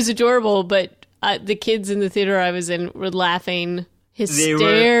 It was adorable, but the kids in the theater I was in were laughing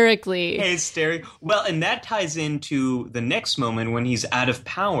hysterically. Well, and that ties into the next moment when he's out of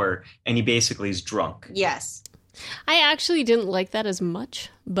power and he basically is drunk. Yes. I actually didn't like that as much,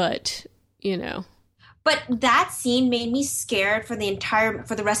 but, But that scene made me scared for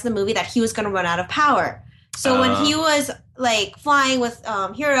the rest of the movie that he was going to run out of power. So when he was, like, flying with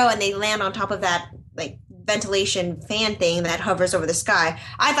Hiro and they land on top of that, like, ventilation fan thing that hovers over the sky,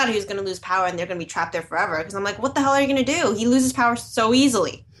 I thought he was going to lose power and they're going to be trapped there forever. Because I'm like, what the hell are you going to do? He loses power so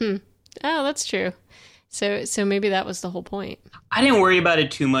easily. Oh, that's true. So maybe that was the whole point. I didn't worry about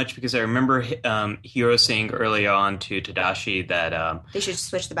it too much because I remember Hiro saying early on to Tadashi that they should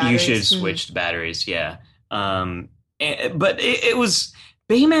switch the batteries. You should switch the batteries, yeah. But it was...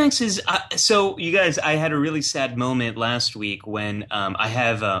 Baymax is so you guys. I had a really sad moment last week when I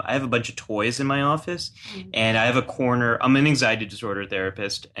have a bunch of toys in my office, and I have a corner. I'm an anxiety disorder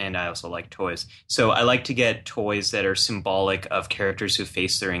therapist, and I also like toys. So I like to get toys that are symbolic of characters who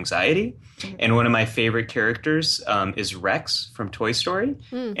face their anxiety. And one of my favorite characters is Rex from Toy Story,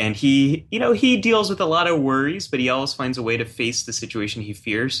 and he deals with a lot of worries, but he always finds a way to face the situation he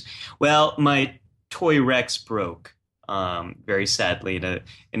fears. Well, my toy Rex broke. Very sadly,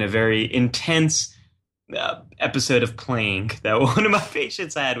 in a very intense episode of playing that one of my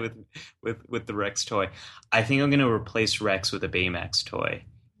patients had with the Rex toy. I think I'm going to replace Rex with a Baymax toy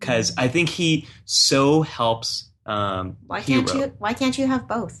because I think he so helps. Why can't you have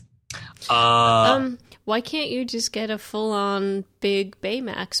both? Why can't you just get a full-on big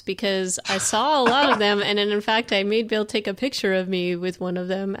Baymax? Because I saw a lot of them, and in fact, I made Bill take a picture of me with one of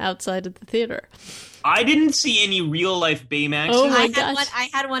them outside of the theater. I didn't see any real-life Baymax. Oh my gosh. I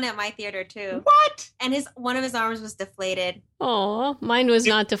had one at my theater, too. What? And one of his arms was deflated. Oh, mine was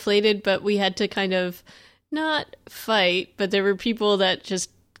not deflated, but we had to kind of not fight, but there were people that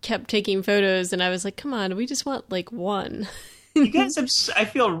just kept taking photos, and I was like, come on, we just want, like, one. You guys I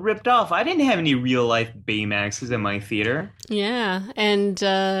feel ripped off. I didn't have any real-life Baymaxes in my theater. Yeah, and,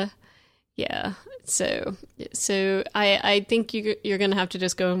 yeah. So I think you're going to have to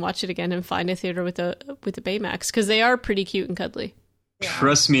just go and watch it again and find a theater with a Baymax, because they are pretty cute and cuddly. Yeah.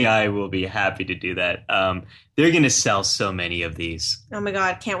 Trust me, I will be happy to do that. They're going to sell so many of these. Oh my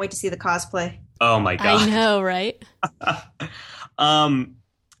god, can't wait to see the cosplay. Oh my god. I know, right?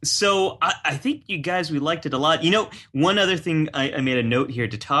 So I think you guys, we liked it a lot. One other thing I made a note here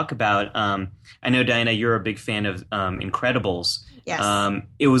to talk about. I know, Diana, you're a big fan of Incredibles. Yes.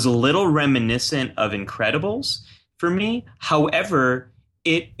 It was a little reminiscent of Incredibles for me. However,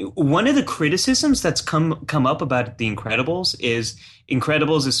 one of the criticisms that's come up about the Incredibles is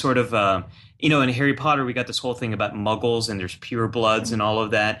sort of in Harry Potter we got this whole thing about Muggles and there's purebloods and all of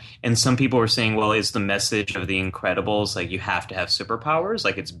that, and some people were saying, well, is the message of the Incredibles like you have to have superpowers,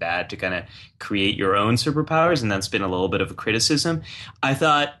 like it's bad to kind of create your own superpowers, and that's been a little bit of a criticism. I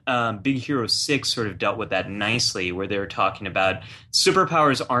thought Big Hero 6 sort of dealt with that nicely, where they were talking about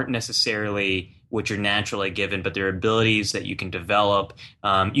superpowers aren't necessarily what you're naturally given, but they're abilities that you can develop.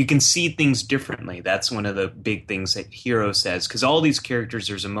 You can see things differently. That's one of the big things that Hiro says, because all these characters,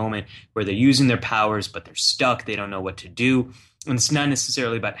 there's a moment where they're using their powers, but they're stuck. They don't know what to do. And it's not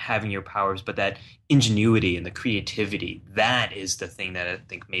necessarily about having your powers, but that ingenuity and the creativity. That is the thing that I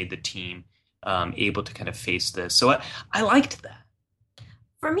think made the team able to kind of face this. So I liked that.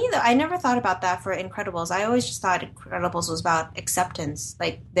 For me, though, I never thought about that for Incredibles. I always just thought Incredibles was about acceptance.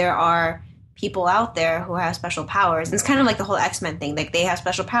 Like, there are people out there who have special powers. And it's kind of like the whole X-Men thing. Like, they have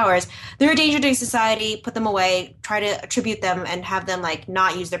special powers. They're a danger to society. Put them away. Try to attribute them and have them, like,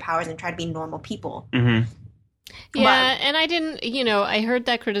 not use their powers and try to be normal people. Mm-hmm. Yeah, and I didn't, I heard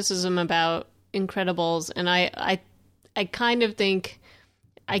that criticism about Incredibles, and I kind of think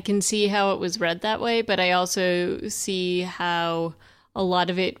I can see how it was read that way, but I also see how a lot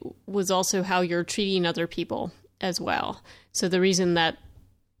of it was also how you're treating other people as well. So the reason that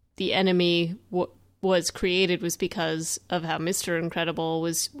the enemy was created was because of how Mr. Incredible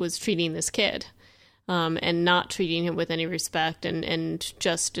was treating this kid, and not treating him with any respect and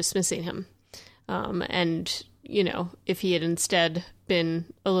just dismissing him. And, you know, if he had instead been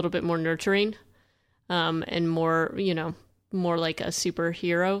a little bit more nurturing, and more, you know, more like a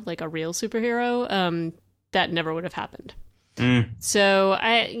superhero, like a real superhero, that never would have happened. So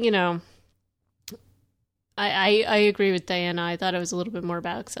I agree with Diana. I thought it was a little bit more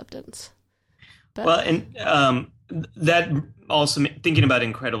about acceptance. But. Well, and that also, thinking about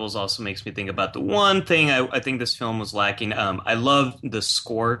Incredibles also makes me think about the one thing I think this film was lacking. I love the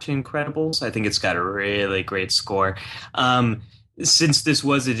score to Incredibles. I think it's got a really great score. Since this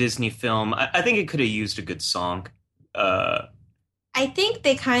was a Disney film, I think it could have used a good song. I think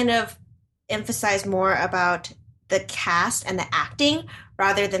they kind of emphasize more about the cast and the acting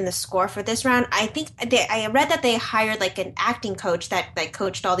rather than the score for this round. I think I read that they hired like an acting coach that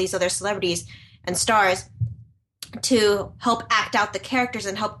coached all these other celebrities and stars to help act out the characters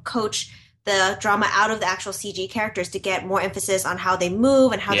and help coach the drama out of the actual CG characters to get more emphasis on how they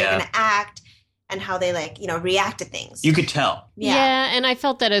move and how they're going to act and how they react to things. You could tell. Yeah, and I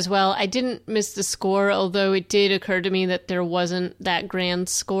felt that as well. I didn't miss the score, although it did occur to me that there wasn't that grand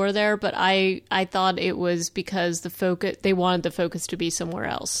score there, but I thought it was because they wanted the focus to be somewhere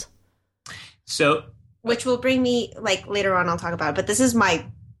else. So, which will bring me, later on I'll talk about it, but this is my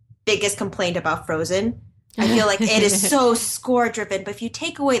biggest complaint about Frozen. I feel like it is so score driven, but if you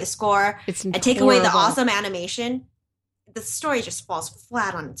take away the score and take away the awesome animation, the story just falls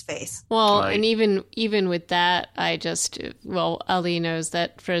flat on its face. Well, and even with that, Ali knows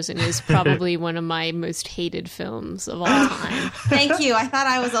that Frozen is probably one of my most hated films of all time. Thank you. I thought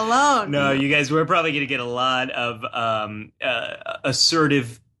I was alone. No, you guys, we're probably going to get a lot of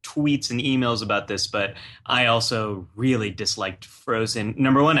assertive tweets and emails about this, but I also really disliked Frozen.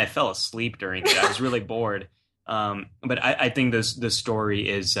 Number one, I fell asleep during it. I was really bored. But I think the story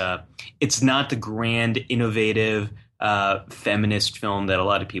is, it's not the grand, innovative, feminist film that a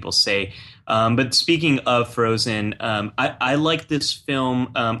lot of people say. But speaking of Frozen, I like this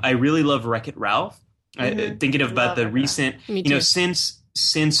film. I really love Wreck-It Ralph. Thinking about the recent,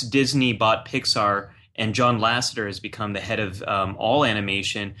 since Disney bought Pixar and John Lasseter has become the head of all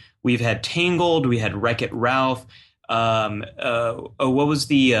animation, we've had Tangled, we had Wreck-It Ralph. What was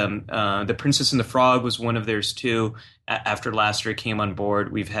the Princess and the Frog was one of theirs too. After Lasseter came on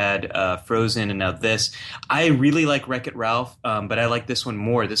board, we've had Frozen and now this. I really like Wreck-It Ralph, but I like this one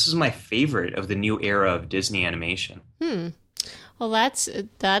more. This is my favorite of the new era of Disney animation. Well, that's.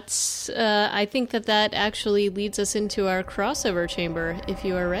 I think that actually leads us into our crossover chamber. If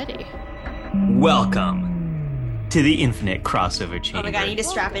you are ready, welcome to the Infinite Crossover Chamber. Oh my god, I need to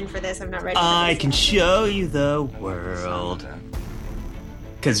strap in for this. I'm not ready for this. I can show you the world.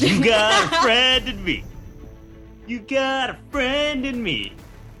 'Cause you got a friend in me. You got a friend in me.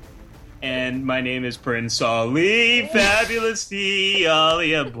 And my name is Prince Ali, fabulous D,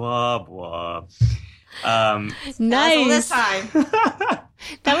 Alia, blah, blah. Nice. This time.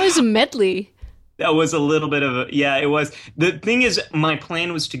 That was a medley. That was a little bit of it was. The thing is, my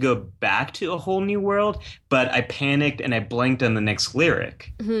plan was to go back to A Whole New World, but I panicked and I blanked on the next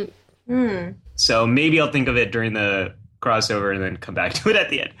lyric. So maybe I'll think of it during the crossover and then come back to it at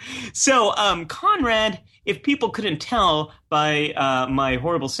the end. So, Conrad, if people couldn't tell by my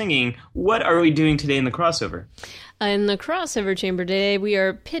horrible singing, what are we doing today in the crossover? In the crossover chamber today, we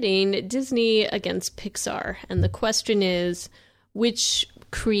are pitting Disney against Pixar. And the question is, which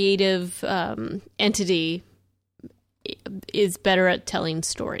creative entity is better at telling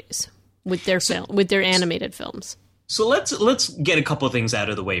stories with their animated films? So let's get a couple of things out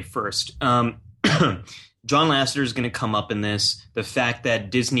of the way first. John Lasseter is going to come up in this. The fact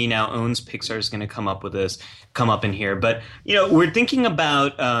that Disney now owns Pixar is going to come up in here. But we're thinking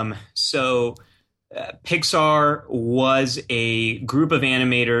about Pixar was a group of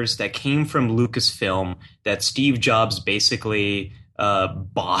animators that came from Lucasfilm that Steve Jobs basically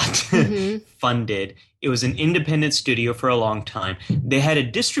bought, funded. It was an independent studio for a long time. They had a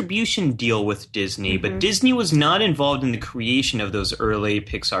distribution deal with Disney, but Disney was not involved in the creation of those early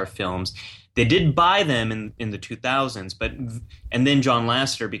Pixar films. They did buy them in the 2000s, and then John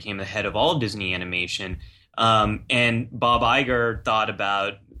Lasseter became the head of all Disney animation. And Bob Iger thought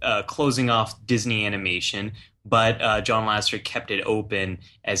about closing off Disney animation, but John Lasseter kept it open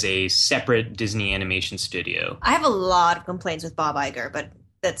as a separate Disney animation studio. I have a lot of complaints with Bob Iger, but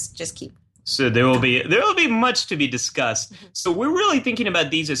let's just keep So there will be much to be discussed. So we're really thinking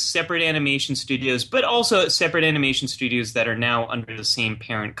about these as separate animation studios, but also separate animation studios that are now under the same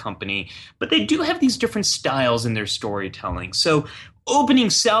parent company. But they do have these different styles in their storytelling. So opening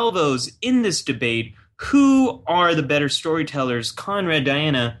salvos in this debate, who are the better storytellers? Conrad,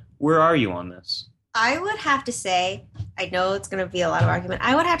 Diana, where are you on this? I would have to say, I know it's going to be a lot of argument.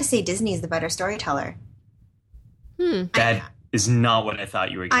 I would have to say Disney is the better storyteller. That is not what I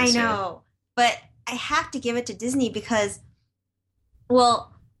thought you were going to say. I know, but I have to give it to Disney because,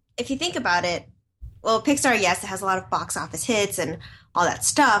 well, if you think about it, well, Pixar, yes, it has a lot of box office hits and all that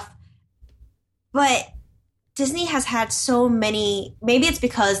stuff, but Disney has had so many, maybe it's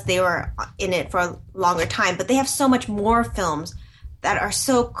because they were in it for a longer time, but they have so much more films that are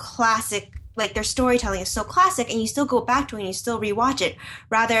so classic, like their storytelling is so classic, and you still go back to it and you still rewatch it.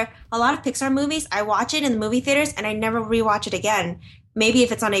 Rather, a lot of Pixar movies, I watch it in the movie theaters and I never rewatch it again. Maybe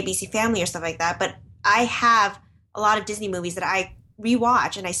if it's on ABC Family or stuff like that, but I have a lot of Disney movies that I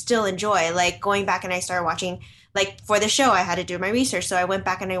rewatch and I still enjoy, like going back and I started watching, like for the show I had to do my research, so I went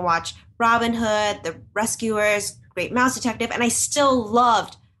back and I watched Robin Hood, The Rescuers, Great Mouse Detective, and I still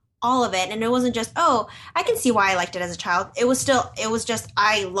loved all of it. And it wasn't just, oh, I can see why I liked it as a child. It was just,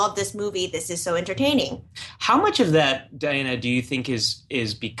 I love this movie. This is so entertaining. How much of that, Diana, do you think is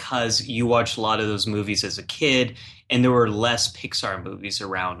because you watched a lot of those movies as a kid and there were less Pixar movies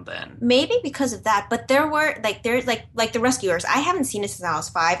around then? Maybe because of that, but there's The Rescuers. I haven't seen it since I was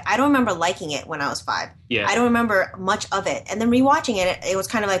 5. I don't remember liking it when I was 5. Yeah. I don't remember much of it. And then rewatching it, it was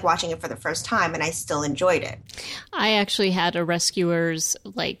kind of like watching it for the first time, and I still enjoyed it. I actually had a Rescuers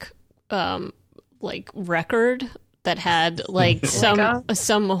record that had like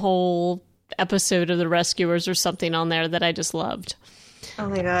some whole episode of The Rescuers or something on there that I just loved. Oh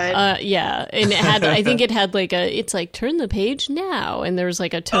my god! Yeah, and it had. I think it had like it's like turn the page now, and there's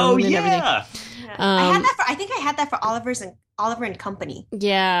like a tone and everything. Yeah. I think I had that for Oliver and Company.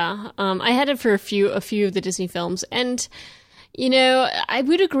 Yeah, I had it for a few of the Disney films, and you know, I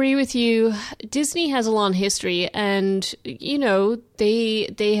would agree with you. Disney has a long history, and you know,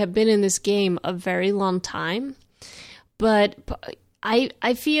 they have been in this game a very long time, but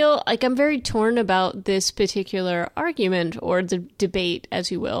I feel like I'm very torn about this particular argument or the debate,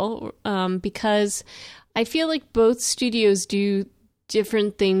 as you will, because I feel like both studios do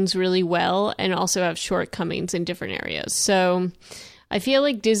different things really well and also have shortcomings in different areas. So I feel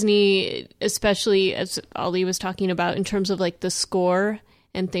like Disney, especially as Ali was talking about in terms of like the score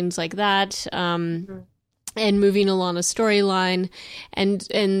and things like that, and moving along a storyline,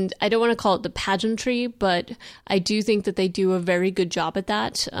 and I don't want to call it the pageantry, but I do think that they do a very good job at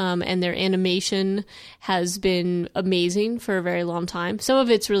that, and their animation has been amazing for a very long time. Some of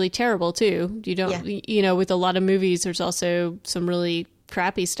it's really terrible too. You know, with a lot of movies, there's also some really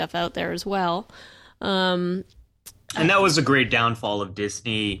crappy stuff out there as well. And that was a great downfall of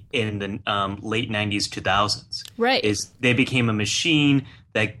Disney in the late 90s, 2000s. Right. Is they became a machine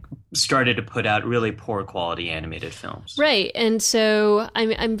that started to put out really poor quality animated films. Right. And so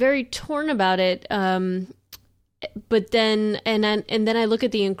I'm very torn about it. But then and then I look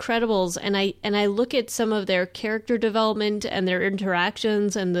at The Incredibles and I look at some of their character development and their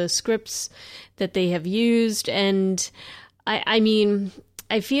interactions and the scripts that they have used, and I mean,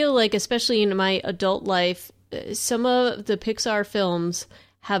 I feel like especially in my adult life, some of the Pixar films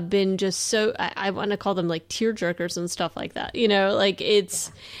have been just so, I want to call them like tearjerkers and stuff like that, you know, like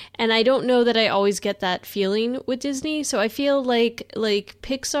it's, and I don't know that I always get that feeling with Disney. So I feel like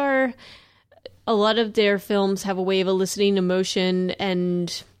Pixar, a lot of their films have a way of eliciting emotion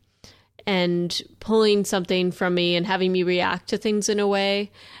and pulling something from me and having me react to things in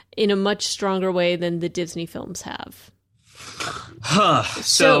a much stronger way than the Disney films have.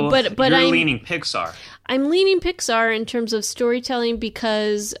 But you're leaning Pixar. I'm leaning Pixar in terms of storytelling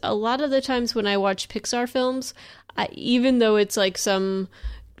because a lot of the times when I watch Pixar films, even though it's like some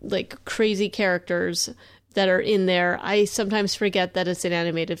like crazy characters that are in there, I sometimes forget that it's an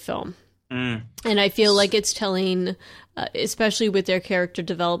animated film. And I feel like it's telling, especially with their character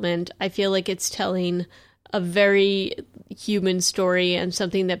development, I feel like it's telling a very human story and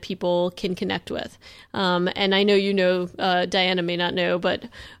something that people can connect with. And I know you know, Diana may not know, but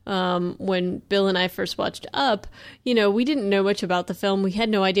when Bill and I first watched Up, you know, we didn't know much about the film. We had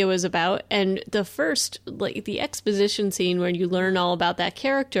no idea what it was about. And the first, like the exposition scene where you learn all about that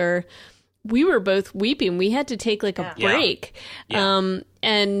character, we were both weeping. We had to take like a break. Yeah.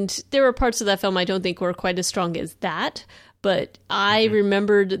 And there were parts of that film I don't think were quite as strong as that. But I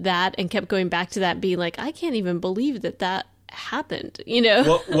remembered that and kept going back to that, being like, I can't even believe that happened, you know?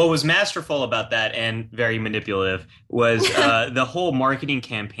 What was masterful about that and very manipulative was the whole marketing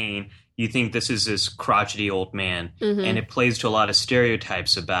campaign you think this is this crotchety old man, Mm-hmm. and it plays to a lot of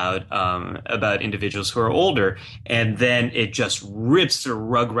stereotypes about individuals who are older, and then it just rips the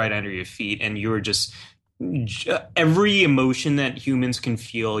rug right under your feet, and you're just every emotion that humans can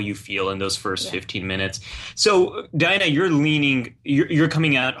feel, you feel in those first 15 minutes. So, Diana, you're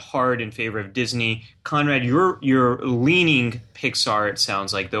coming out hard in favor of Disney. Conrad, you're leaning Pixar, it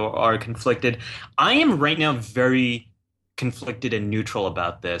sounds like, though are conflicted. I am right now very conflicted and neutral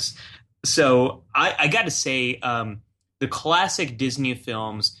about this. So I got to say, the classic Disney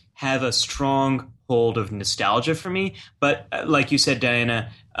films have a strong hold of nostalgia for me, but like you said,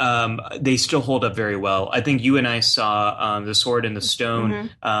 Diana, they still hold up very well. I think you and I saw The Sword and the Stone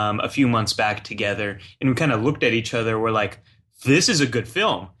a few months back together, and we kind of looked at each other. We're like, this is a good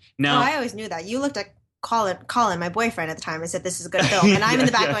film. Now, I always knew that. You looked at Colin, my boyfriend at the time, and said, this is a good film. And I'm in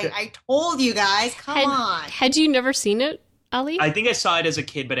the back going, I told you guys, come on. Had you never seen it, Ali? I think I saw it as a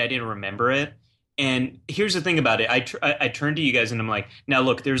kid, but I didn't remember it. And here's the thing about it. I turned to you guys and I'm like, now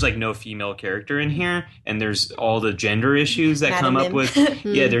look, there's like no female character in here. And there's all the gender issues that come up with.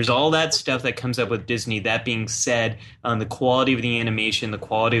 Yeah, there's all that stuff that comes up with Disney. That being said, the quality of the animation, the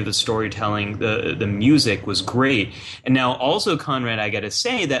quality of the storytelling, the music was great. And now also, Conrad, I got to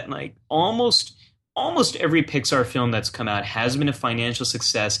say that like almost every Pixar film that's come out has been a financial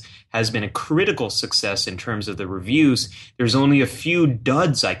success, has been a critical success in terms of the reviews. There's only a few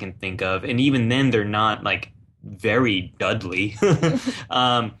duds I can think of, and even then they're not like very dudly.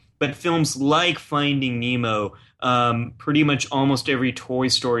 But films like Finding Nemo, pretty much almost every Toy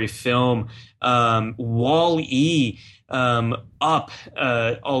Story film, Wall-E, Up,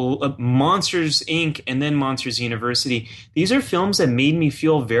 Monsters Inc., and then Monsters University. These are films that made me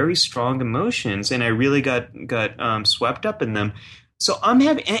feel very strong emotions, and I really got swept up in them. So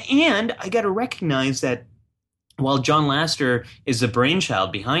and I got to recognize that while John Lasseter is the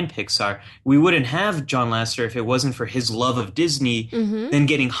brainchild behind Pixar, we wouldn't have John Lasseter if it wasn't for his love of Disney, then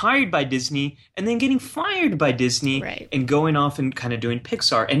getting hired by Disney, and then getting fired by Disney, and going off and kind of doing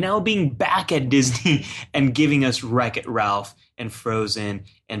Pixar, and now being back at Disney and giving us Wreck-It Ralph and Frozen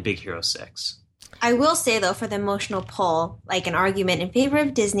and Big Hero 6. I will say, though, for the emotional pull, like an argument in favor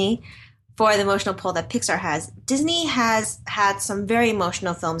of Disney, for the emotional pull that Pixar has, Disney has had some very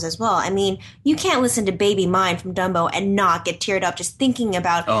emotional films as well. I mean, you can't listen to Baby Mine from Dumbo and not get teared up just thinking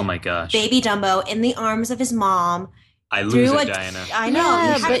about Baby Dumbo in the arms of his mom. I lose it, Diana. I know.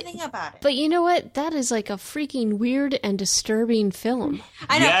 Yeah, you have to think about it. But you know what? That is like a freaking weird and disturbing film.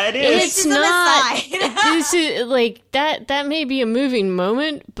 I know. Yeah, it is. It's not. This is like that. That may be a moving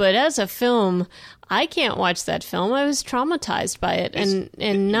moment, but as a film, I can't watch that film. I was traumatized by it,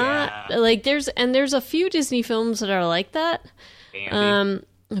 and not like there's a few Disney films that are like that. Bambi,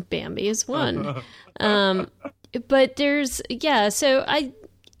 Bambi is one. But there's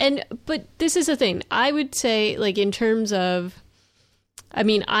but this is the thing. I would say, like, in terms of, I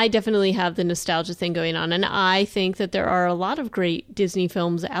mean, I definitely have the nostalgia thing going on, and I think that there are a lot of great Disney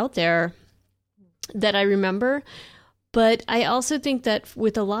films out there that I remember. But I also think that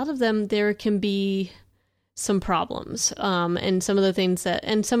with a lot of them, there can be some problems. And some of the things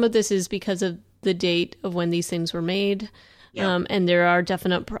and some of this is because of the date of when these things were made. Yeah. And there are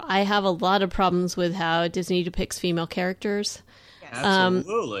I have a lot of problems with how Disney depicts female characters.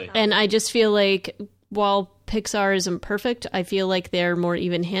 Absolutely. And I just feel like while Pixar isn't perfect, I feel like they're more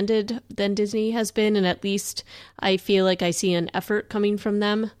even-handed than Disney has been. And at least I feel like I see an effort coming from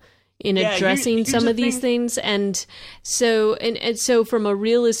them in addressing some of these things. And so from a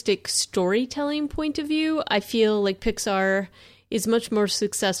realistic storytelling point of view, I feel like Pixar is much more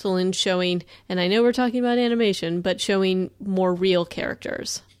successful in showing, and I know we're talking about animation, but showing more real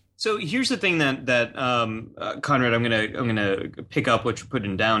characters. So here's the thing that Conrad, I'm gonna pick up what you're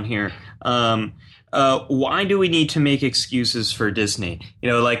putting down here. Why do we need to make excuses for Disney? You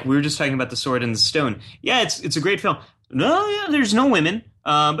know, like we were just talking about The Sword and the Stone. Yeah, it's a great film. No, yeah, there's no women,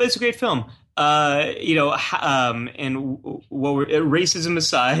 but it's a great film. And racism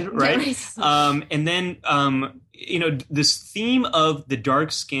aside, right? Racism. And then this theme of the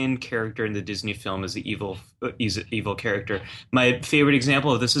dark-skinned character in the Disney film is the evil character. My favorite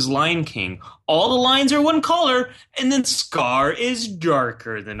example of this is Lion King. All the lions are one color, and then Scar is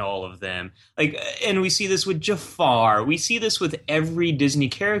darker than all of them. And we see this with Jafar. We see this with every Disney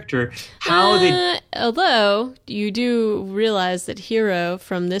character. Although you do realize that Hero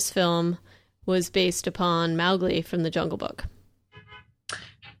from this film was based upon Mowgli from the Jungle Book.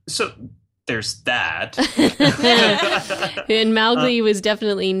 So there's that. And Mowgli was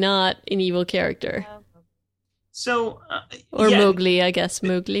definitely not an evil character. So, or Mowgli, I guess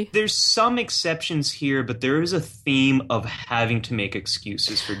Mowgli. There's some exceptions here, but there is a theme of having to make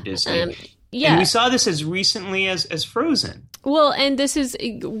excuses for Disney. Yeah. And we saw this as recently as Frozen. Well, and this is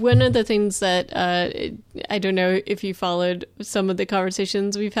one of the things that I don't know if you followed some of the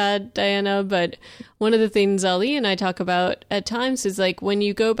conversations we've had, Diana, but one of the things Ali and I talk about at times is like when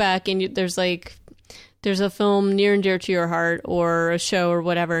you go back and there's a film near and dear to your heart or a show or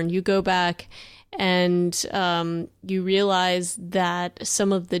whatever, and you go back and you realize that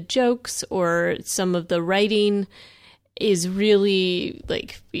some of the jokes or some of the writing is really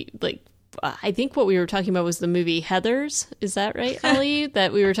like I think what we were talking about was the movie Heathers. Is that right, Ali?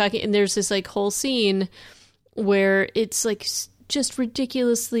 That we were talking, and there's this like whole scene where it's like just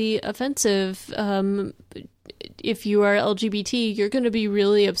ridiculously offensive. If you are LGBT, you're going to be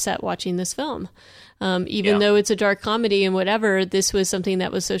really upset watching this film. Even though it's a dark comedy and whatever, this was something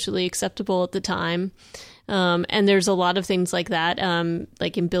that was socially acceptable at the time. And there's a lot of things like that.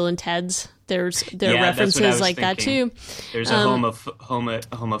 Like in Bill and Ted's, there are references like that too. There's a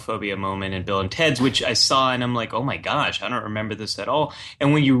homophobia moment in Bill and Ted's, which I saw and I'm like, oh my gosh, I don't remember this at all.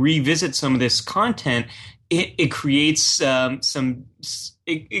 And when you revisit some of this content, it creates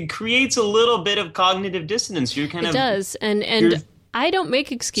it creates a little bit of cognitive dissonance. You're kind of, it does, and I don't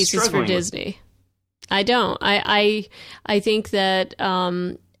make excuses for Disney. I don't. I think that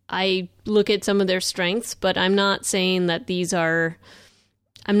I look at some of their strengths, but I'm not saying that these are.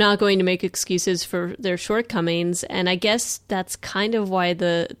 I'm not going to make excuses for their shortcomings, and I guess that's kind of why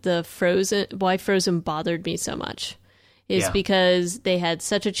Frozen bothered me so much, is because they had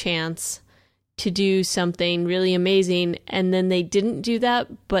such a chance to do something really amazing, and then they didn't do that,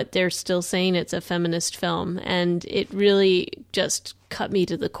 but they're still saying it's a feminist film, and it really just cut me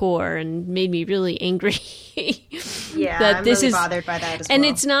to the core and made me really angry. Yeah, I'm really bothered by that as well. And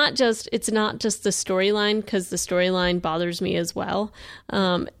it's not just the storyline, because the storyline bothers me as well.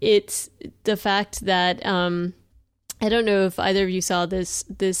 It's the fact that I don't know if either of you saw this.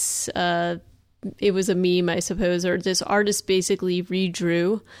 It was a meme, I suppose, or this artist basically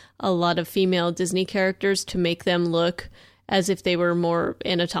redrew a lot of female Disney characters to make them look as if they were more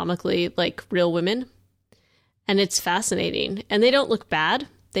anatomically like real women. And it's fascinating. And they don't look bad.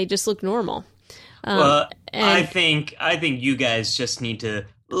 They just look normal. I think you guys just need to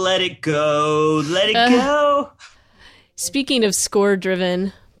let it go. Let it go. Speaking of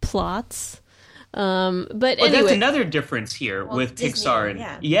score-driven plots... but anyway, that's another difference here with Disney,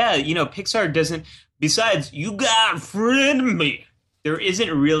 Pixar. Pixar doesn't, besides You Got a Friend in Me, there isn't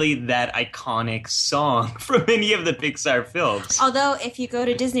really that iconic song from any of the Pixar films. Although, if you go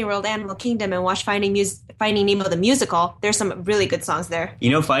to Disney World Animal Kingdom and watch Finding Nemo the musical, there's some really good songs there.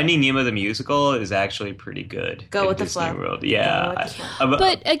 Finding Nemo the musical is actually pretty good. Go with the flow. World. Yeah.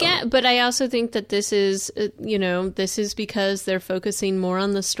 But I also think that this is because they're focusing more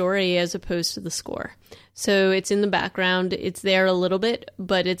on the story as opposed to the score. So it's in the background. It's there a little bit,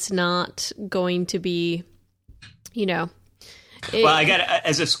 but it's not going to be,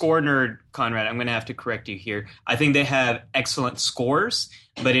 as a score nerd, Conrad, I'm going to have to correct you here. I think they have excellent scores,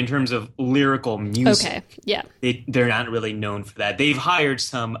 but in terms of lyrical music, they're not really known for that. They've hired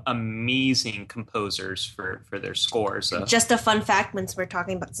some amazing composers for their scores. Just a fun fact, since we're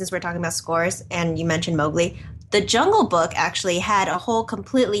talking about scores, and you mentioned Mowgli, The Jungle Book actually had a whole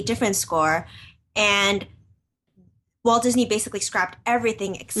completely different score, and Walt Disney basically scrapped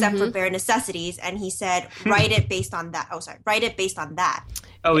everything except for bare necessities, and he said, write it based on that. Write it based on that.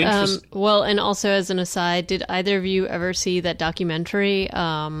 Oh, interesting. Well, and also as an aside, did either of you ever see that documentary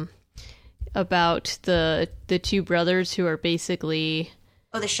about the two brothers who are basically...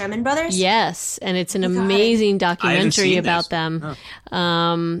 Oh, the Sherman Brothers? Yes, and it's an amazing documentary about them.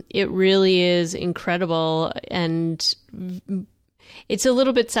 Oh. It really is incredible, and it's a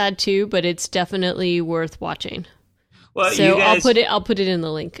little bit sad too, but it's definitely worth watching. Well, so I'll put it in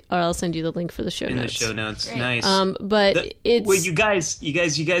the link, or I'll send you the link for the show notes. In the show notes, Great. Nice. But it's you guys,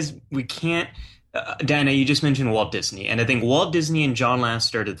 we can't. Diana, you just mentioned Walt Disney, and I think Walt Disney and John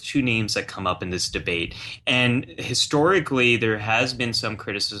Lasseter are the two names that come up in this debate. And historically, there has been some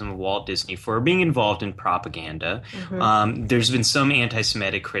criticism of Walt Disney for being involved in propaganda. Mm-hmm. There's been some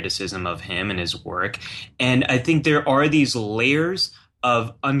anti-Semitic criticism of him and his work, and I think there are these layers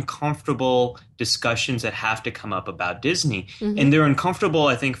of uncomfortable discussions that have to come up about Disney. Mm-hmm. And they're uncomfortable,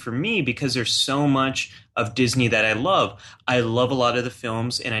 I think, for me because there's so much of Disney that I love. I love a lot of the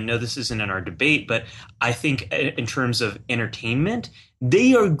films, and I know this isn't in our debate, but I think in terms of entertainment,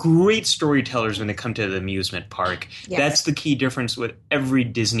 they are great storytellers when they come to the amusement park. Yes. That's the key difference with every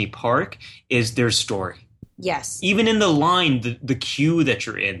Disney park is their story. Yes. Even in the line, the queue that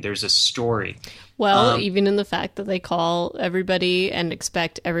you're in, there's a story. Well, even in the fact that they call everybody and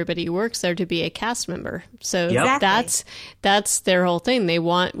expect everybody who works there to be a cast member. So that's their whole thing. They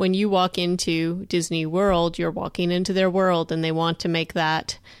want, when you walk into Disney World, you're walking into their world, and they want to make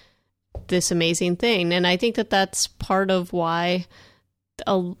that this amazing thing. And I think that that's part of why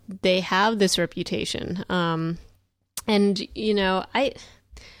they have this reputation. And, you know, I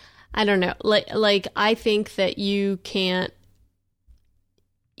don't know. Like I think that you can't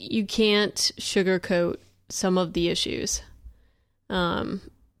sugarcoat some of the issues,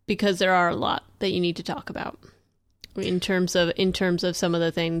 because there are a lot that you need to talk about in terms of some of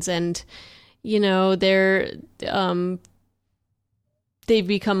the things. And, you know, they've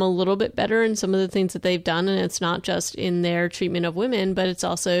become a little bit better in some of the things that they've done. And it's not just in their treatment of women, but it's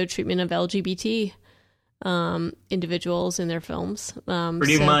also treatment of LGBT individuals in their films.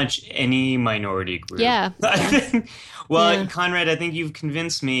 Pretty much any minority group. Yeah. Well, Conrad, I think you've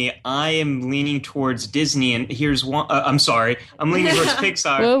convinced me. I am leaning towards Disney, and here's one. I'm sorry. I'm leaning towards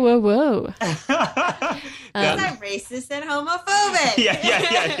Pixar. Whoa. Is that racist and homophobic?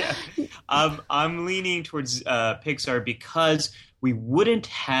 Yeah. I'm leaning towards Pixar because we wouldn't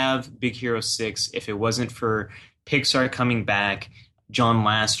have Big Hero 6 if it wasn't for Pixar coming back, John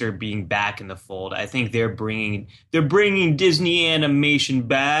Lasseter being back in the fold. I think they're bringing Disney animation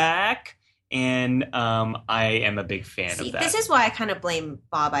back, and I am a big fan of that. This is why I kind of blame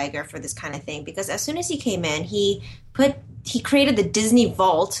Bob Iger for this kind of thing, because as soon as he came in, he created the Disney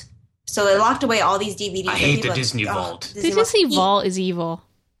Vault, so it locked away all these DVDs. I hate the Disney Vault. The Disney Vault is evil.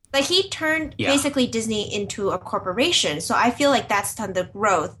 Like, he turned basically Disney into a corporation, so I feel like that's done the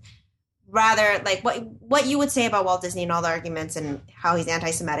growth. Rather, like what you would say about Walt Disney and all the arguments and how he's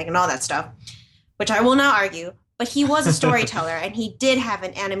anti-Semitic and all that stuff, which I will not argue, but he was a storyteller and he did have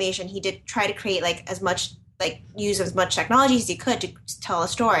an animation. He did try to create use as much technology as he could to tell a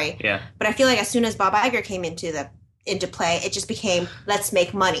story. Yeah. But I feel like as soon as Bob Iger came into play, it just became, let's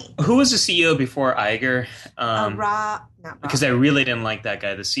make money. Who was the CEO before Iger? Not Rob. Because I really didn't like that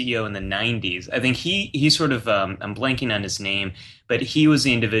guy, the CEO in the 90s. I think he sort of, I'm blanking on his name, but he was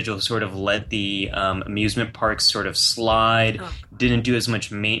the individual who sort of let the amusement parks sort of slide, didn't do as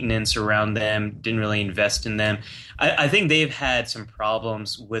much maintenance around them, didn't really invest in them. I think they've had some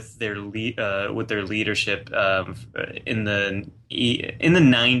problems with their leadership in the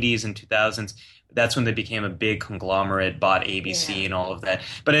 90s and 2000s. That's when they became a big conglomerate, bought ABC and all of that.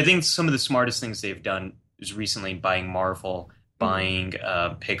 But I think some of the smartest things they've done is recently buying Marvel, buying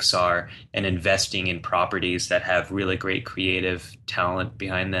Pixar, and investing in properties that have really great creative talent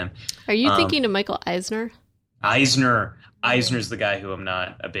behind them. Are you thinking of Michael Eisner? Eisner's the guy who I'm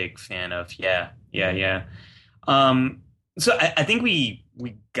not a big fan of. Yeah. So I think we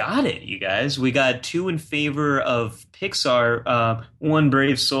got it, you guys. We got 2 in favor of Pixar. One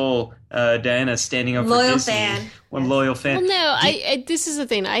brave soul, Diana, standing up for Disney. One loyal fan. Well, no, this is the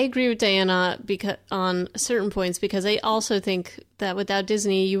thing. I agree with Diana on certain points, because I also think that without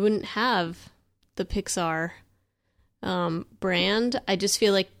Disney, you wouldn't have the Pixar brand. I just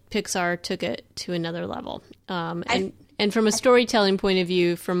feel like Pixar took it to another level. And from a storytelling point of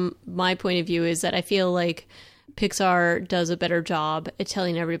view, from my point of view, is that I feel like Pixar does a better job at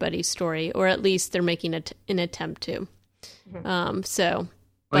telling everybody's story, or at least they're making an attempt to.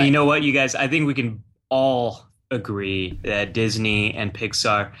 Well, you know what, you guys? I think we can all agree that Disney and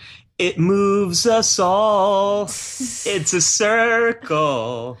Pixar, it moves us all. It's a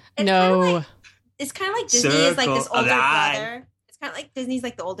circle. It's kind of like Disney is like this older brother. It's kind of like Disney's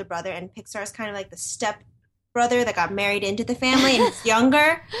like the older brother, and Pixar is kind of like the step brother that got married into the family, and he's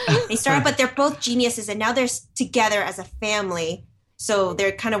younger. They started, but they're both geniuses, and now they're together as a family. So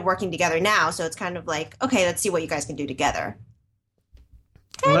they're kind of working together now. So it's kind of like, okay, let's see what you guys can do together.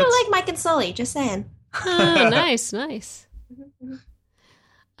 Kind of like Mike and Sully, just saying. Oh, nice.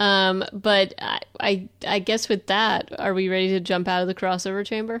 But I guess with that, are we ready to jump out of the crossover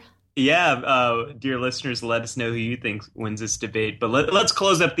chamber? Yeah, dear listeners, let us know who you think wins this debate. But let's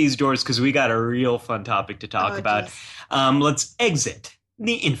close up these doors, because we got a real fun topic to talk about. Let's exit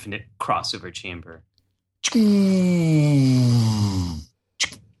the infinite crossover chamber.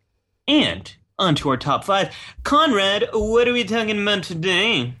 And on to our top 5. Conrad, what are we talking about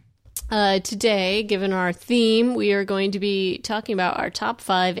today? Today, given our theme, we are going to be talking about our top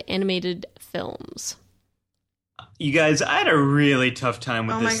 5 animated films. You guys, I had a really tough time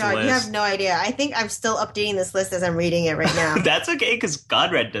with Oh my this god, list. you have no idea. I think I'm still updating this list as I'm reading it right now. That's okay, because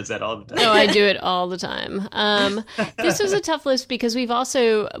Conrad does that all the time. No, I do it all the time. This was a tough list because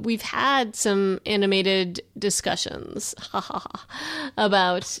we've had some animated discussions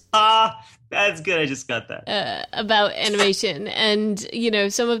about That's good. I just got that. about animation, and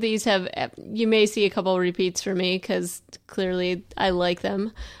some of these you may see a couple repeats for me because clearly I like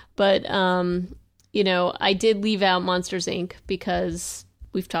them, but I did leave out Monsters Inc. because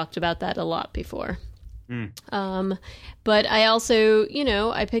we've talked about that a lot before. But I also,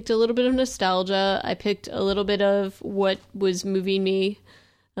 I picked a little bit of nostalgia. I picked a little bit of what was moving me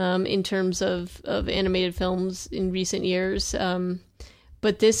in terms of animated films in recent years.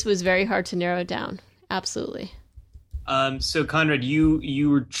 But this was very hard to narrow down. Absolutely. So Conrad, you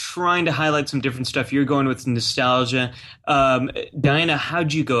were trying to highlight some different stuff. You're going with nostalgia. Diana,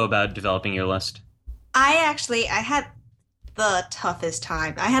 how'd you go about developing your list? I had the toughest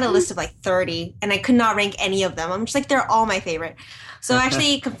time. I had a list of like 30 and I could not rank any of them. I'm just like, they're all my favorite. So I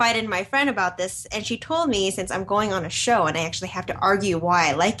actually confided in my friend about this, and she told me, since I'm going on a show and I actually have to argue why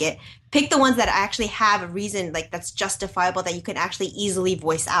I like it, pick the ones that actually have a reason, like that's justifiable, that you can actually easily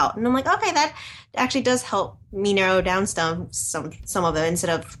voice out. And I'm like, okay, that actually does help me narrow down some of them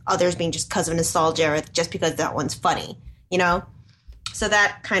instead of others being just because of nostalgia or just because that one's funny, So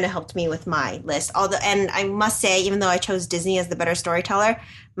that kind of helped me with my list. And I must say, even though I chose Disney as the better storyteller,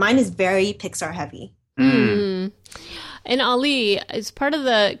 mine is very Pixar heavy. And Ali, as part of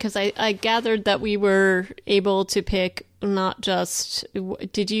because I gathered that we were able to pick not just,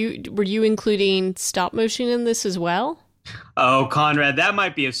 were you including stop motion in this as well? Oh, Conrad, that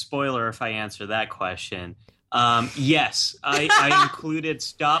might be a spoiler if I answer that question. Yes, I included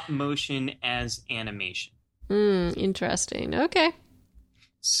stop motion as animation. Interesting. Okay.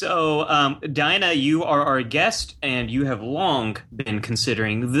 So, Dinah, you are our guest, and you have long been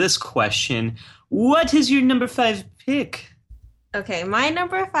considering this question. What is your number 5 pick? Okay, my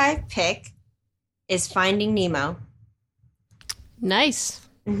number 5 pick is Finding Nemo. Nice.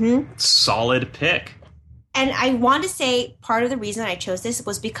 Mm-hmm. Solid pick. And I want to say part of the reason I chose this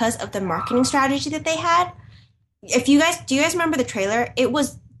was because of the marketing strategy that they had. Do you guys remember the trailer? It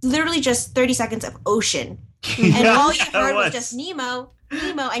was literally just 30 seconds of ocean. And all you heard was just Nemo,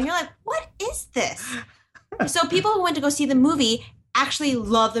 and you're like, what is this? So people who went to go see the movie actually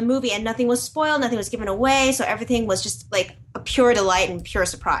loved the movie, and nothing was spoiled, nothing was given away, so everything was just like a pure delight and pure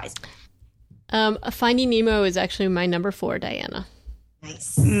surprise. Finding Nemo is actually my number 4, Diana.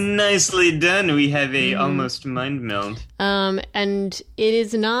 Nice. Nicely done. We have a almost mind meld. And it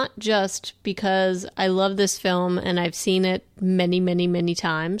is not just because I love this film and I've seen it many, many, many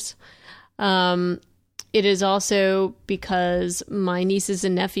times. It is also because my nieces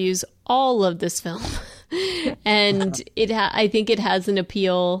and nephews all love this film. And I think it has an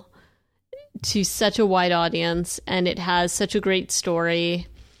appeal to such a wide audience, and it has such a great story.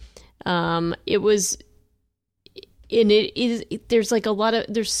 There's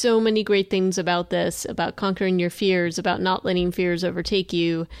so many great things about this, about conquering your fears, about not letting fears overtake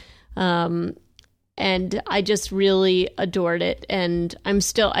you. And I just really adored it, and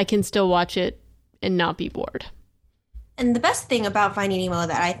I can still watch it and not be bored. And the best thing about Finding Nemo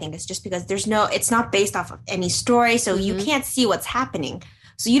that I think is just because it's not based off of any story, so you can't see what's happening.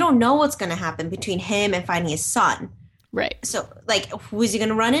 So you don't know what's going to happen between him and finding his son. Right. So, like, who is he going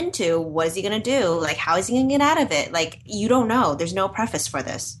to run into? What is he going to do? Like, how is he going to get out of it? Like, you don't know. There's no preface for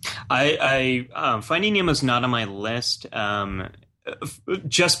this. Finding Nemo is not on my list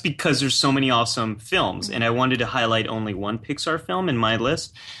just because there's so many awesome films, and I wanted to highlight only one Pixar film in my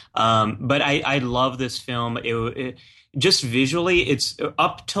list. But I love this film. It just visually, it's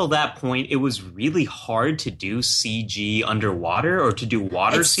up till that point, it was really hard to do CG underwater or to do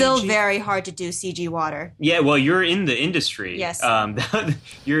water it's CG. Still very hard to do CG water. Yeah, well, you're in the industry. Yes.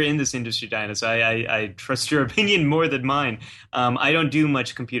 You're in this industry, Diana, so I trust your opinion more than mine. I don't do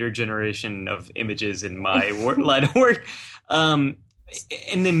much computer generation of images in my line of work. And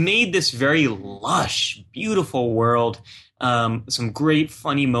they made this very lush, beautiful world. Some great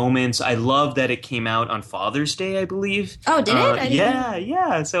funny moments. I love that it came out on Father's Day, I believe. Oh, did it?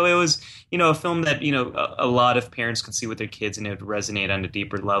 Yeah. So it was, a film that, a lot of parents could see with their kids, and it would resonate on a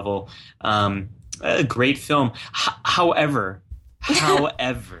deeper level. A great film. However,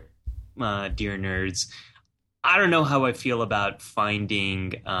 dear nerds, I don't know how I feel about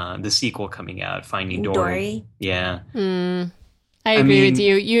Finding the sequel coming out, Finding Dory. Yeah. I agree with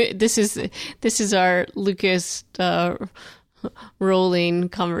you. This is our Lucas rolling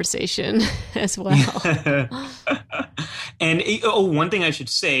conversation as well. And one thing I should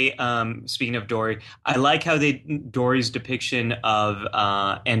say, speaking of Dory, I like how Dory's depiction of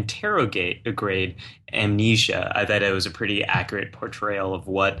anterograde amnesia. I thought it was a pretty accurate portrayal of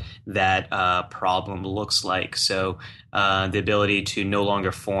what that problem looks like. So the ability to no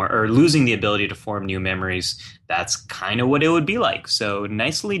longer form, or losing the ability to form new memories, that's kind of what it would be like. So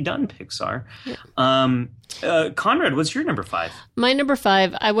nicely done, Pixar. Yeah. Conrad, what's your number 5? My number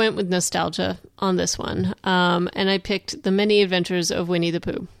 5, I went with nostalgia on this one. And I picked The Many Adventures of Winnie the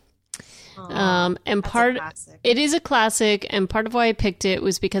Pooh. And it is a classic, and part of why I picked it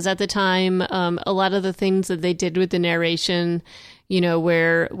was because at the time, a lot of the things that they did with the narration,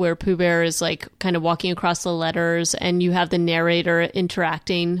 where Pooh Bear is like kind of walking across the letters and you have the narrator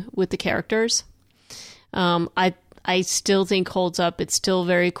interacting with the characters, I still think holds up. It's still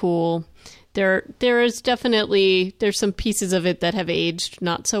very cool. There's some pieces of it that have aged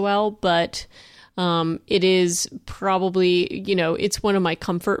not so well, but it is probably, it's one of my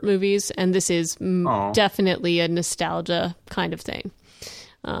comfort movies, and this is definitely a nostalgia kind of thing.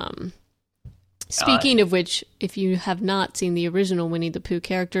 Speaking of which, if you have not seen the original Winnie the Pooh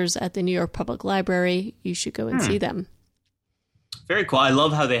characters at the New York Public Library, you should go and see them. Very cool. I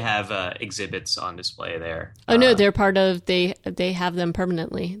love how they have exhibits on display there. Oh, no, they're part of, they have them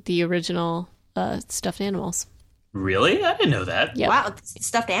permanently, the original stuffed animals. Really? I didn't know that. Yep. Wow,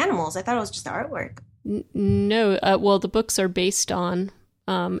 stuffed animals. I thought it was just artwork. No, well, the books are based on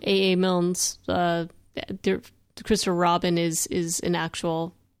A.A. Milne's. Christopher Robin was an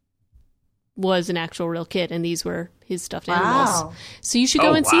actual real kid, and these were his stuffed animals. So you should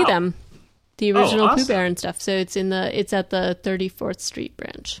go and see them. The original Pooh Bear and stuff. So it's at the 34th Street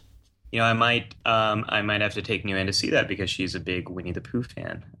branch. I might have to take Nguyen to see that because she's a big Winnie the Pooh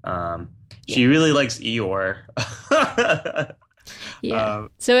fan. She really likes Eeyore. Yeah.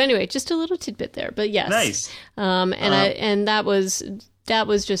 So anyway, just a little tidbit there, but yes. Nice. And that was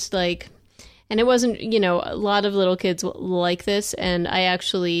just like, and it wasn't, a lot of little kids like this, and I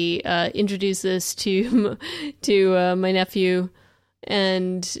actually introduced this to my nephew,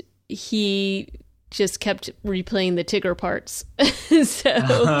 and he just kept replaying the Tigger parts.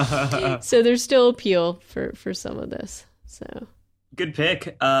 So there's still appeal for some of this. So good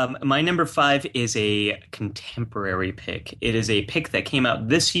pick. My number 5 is a contemporary pick. It is a pick that came out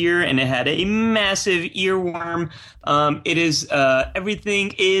this year, and it had a massive earworm. It is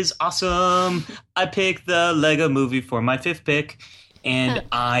Everything is Awesome. I picked the Lego Movie for my 5th pick, and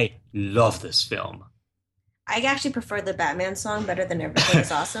I love this film. I actually prefer the Batman song better than Everything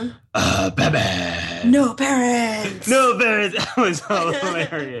is Awesome. Batman. No parents. No parents. That was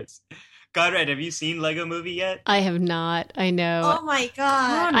hilarious. Conrad, have you seen Lego Movie yet? I have not. I know. Oh my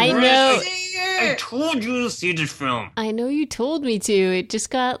god. I know. I told you to see this film. I know you told me to. It just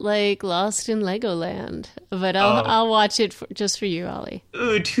got lost in Legoland. But I'll watch it just for you, Ollie.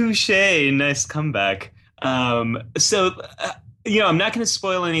 Ooh, touche. Nice comeback. I'm not going to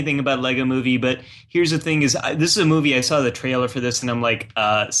spoil anything about Lego Movie, but here's the thing is, this is a movie, I saw the trailer for this, and I'm like,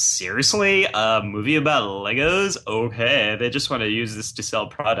 seriously? A movie about Legos? Okay, they just want to use this to sell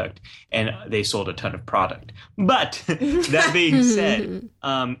product. And they sold a ton of product. But, that being said,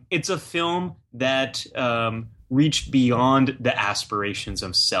 it's a film that reached beyond the aspirations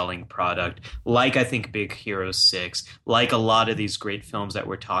of selling product, like I think Big Hero 6, like a lot of these great films that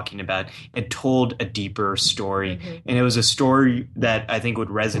we're talking about. It told a deeper story, and it was a story that I think would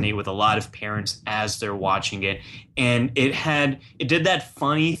resonate with a lot of parents as they're watching it. And it did that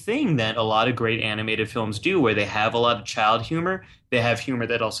funny thing that a lot of great animated films do, where they have a lot of child humor. They have humor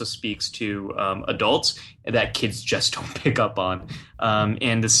that also speaks to adults that kids just don't pick up on.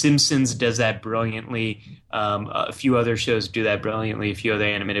 And The Simpsons does that brilliantly. A few other shows do that brilliantly. A few other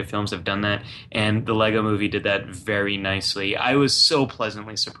animated films have done that. And the Lego Movie did that very nicely. I was so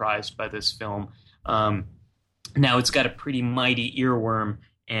pleasantly surprised by this film. Now, it's got a pretty mighty earworm,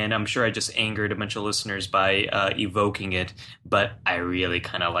 and I'm sure I just angered a bunch of listeners by evoking it. But I really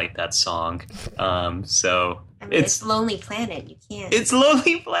kind of like that song. It's Lonely Planet. You can't. It's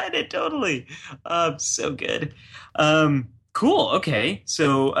Lonely Planet, totally. So good. Cool. Okay.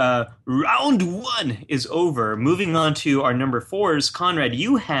 So round 1 is over. Moving on to our number 4s. Conrad,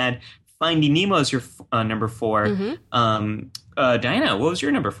 you had Finding Nemo as your number 4. Mm-hmm. Diana, what was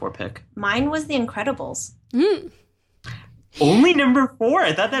your number 4 pick? Mine was The Incredibles. Only number 4?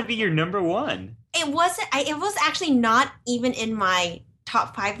 I thought that'd be your number 1. It wasn't. It was actually not even in my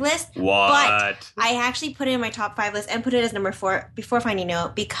top 5 list. What? But I actually put it in my top 5 list and put it as number 4 before Finding Nemo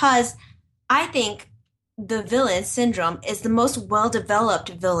because I think the villain, Syndrome, is the most well-developed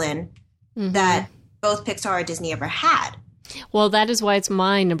villain that both Pixar or Disney ever had. Well, that is why it's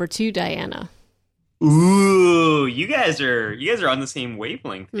my number 2, Diana. Ooh, you guys are on the same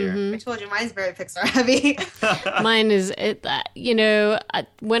wavelength here. I told you, mine's very Pixar heavy. Mine is,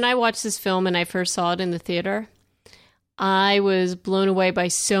 when I watched this film and I first saw it in the theater, I was blown away by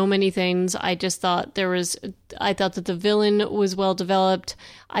so many things. I just thought I thought that the villain was well developed.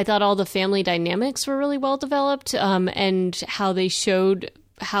 I thought all the family dynamics were really well developed, and how they showed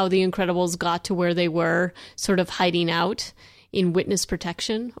how the Incredibles got to where they were, sort of hiding out in witness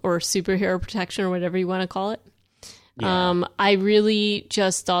protection or superhero protection or whatever you want to call it. Yeah. I really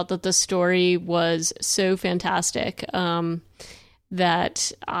just thought that the story was so fantastic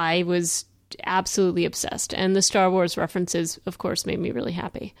that I was absolutely obsessed. And the Star Wars references, of course, made me really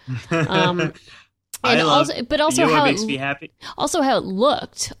happy. And also how it makes me happy. Also how it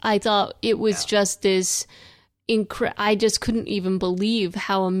looked. I thought it was just this I just couldn't even believe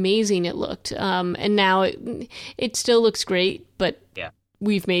how amazing it looked. And now it still looks great, but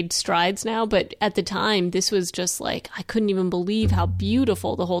we've made strides now. But at the time, this was just like, I couldn't even believe how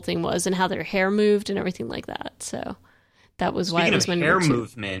beautiful the whole thing was and how their hair moved and everything like that. So that was why it was my number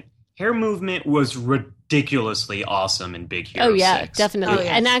 2. Hair movement was ridiculously awesome in Big Hero 6. Oh, yeah, definitely. Oh,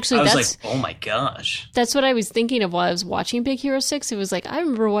 yeah. And actually, I was like, oh my gosh. That's what I was thinking of while I was watching Big Hero 6. It was like, I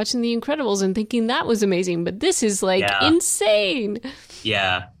remember watching The Incredibles and thinking that was amazing, but this is like insane.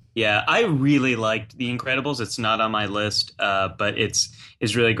 Yeah. Yeah, I really liked The Incredibles. It's not on my list, but it's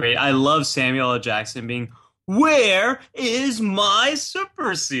really great. I love Samuel L. Jackson being, where is my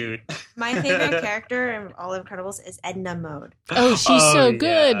super suit? My favorite character in all of Incredibles is Edna Mode. Oh, she's so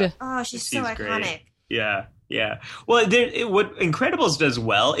good. Yeah. Oh, she's so iconic. Great. Yeah, yeah. Well, what Incredibles does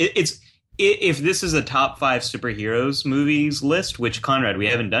well, if this is a top 5 superheroes movies list, which, Conrad, we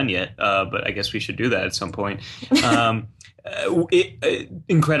haven't done yet, but I guess we should do that at some point.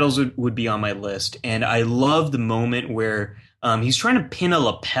 Incredibles would be on my list, and I love the moment where he's trying to pin a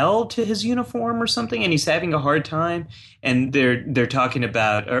lapel to his uniform or something, and he's having a hard time. And they're talking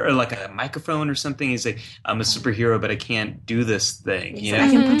about, or like a microphone or something. He's like, "I'm a superhero, but I can't do this thing." You know, I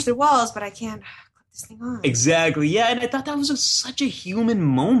can punch through walls, but I can't clip this thing on. Exactly. Yeah, and I thought that was such a human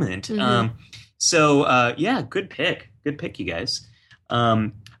moment. Good pick. Good pick, you guys.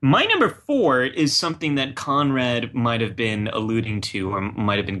 My number 4 is something that Conrad might have been alluding to, or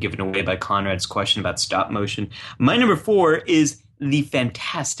might have been given away by Conrad's question about stop motion. My number 4 is the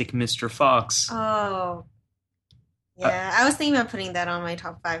fantastic Mr. Fox. Oh, yeah. I was thinking about putting that on my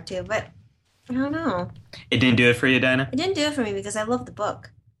top 5 too, but I don't know. It didn't do it for you, Dinah? It didn't do it for me because I love the book.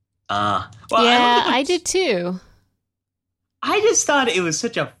 I did too. I just thought it was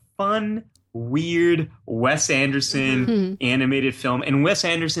such a fun, weird Wes Anderson animated film. And Wes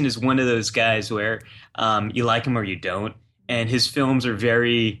Anderson is one of those guys where you like him or you don't. And his films are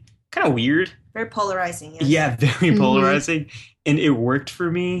very kind of weird. Very polarizing. Yeah, very polarizing. And it worked for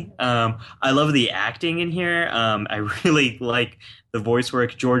me. I love the acting in here. I really like the voice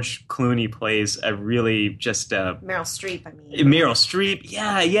work. George Clooney plays a really just... Meryl Streep, Meryl Streep,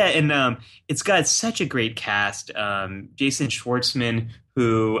 yeah. And it's got such a great cast. Jason Schwartzman,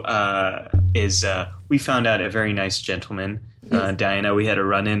 who is, we found out, a very nice gentleman. Diana, we had a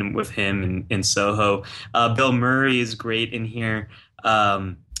run-in with him in Soho. Bill Murray is great in here.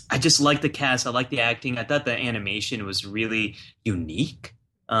 I just like the cast. I like the acting. I thought the animation was really unique.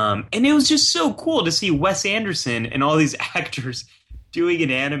 And it was just so cool to see Wes Anderson and all these actors doing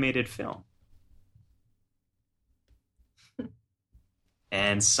an animated film.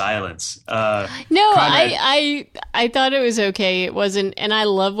 And silence. No, I thought it was okay. It wasn't, and I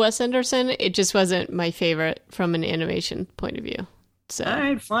love Wes Anderson. It just wasn't my favorite from an animation point of view. So. All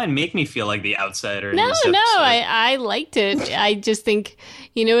right, fine. Make me feel like the outsider. No, I liked it. I just think,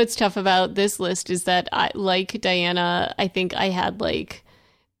 what's tough about this list is that like Diana, I think I had like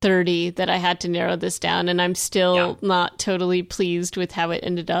 30 that I had to narrow this down, and I'm still not totally pleased with how it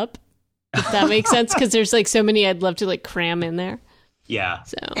ended up. If that makes sense, because there's like so many I'd love to like cram in there. Yeah.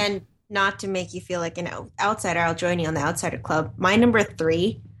 So. And not to make you feel like an outsider, I'll join you on the Outsider Club. My number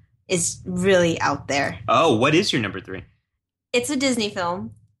 3 is really out there. Oh, what is your number 3? It's a Disney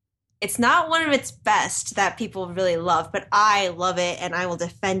film. It's not one of its best that people really love, but I love it and I will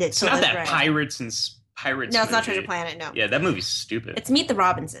defend it. It's not that Pirates. No, it's not Treasure Planet. No. Yeah, that movie's stupid. It's Meet the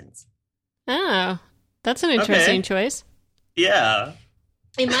Robinsons. Oh, that's an interesting choice. Yeah.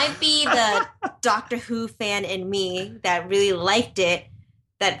 It might be the Doctor Who fan in me that really liked it,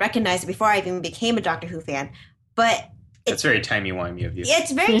 that recognized it before I even became a Doctor Who fan. But it's very timey-wimey of you.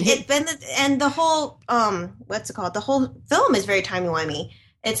 It's very, and the whole, what's it called? The whole film is very timey-wimey.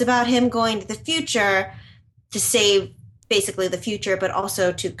 It's about him going to the future to save basically the future, but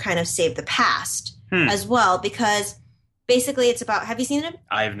also to kind of save the past as well. Because basically it's about, have you seen it?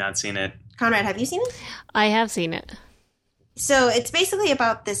 I have not seen it. Conrad, have you seen it? I have seen it. So it's basically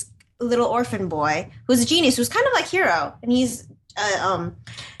about this little orphan boy who's a genius, who's kind of like Hiro, and he's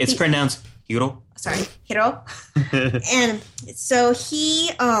It's pronounced Hiro. Sorry, Hiro. And so he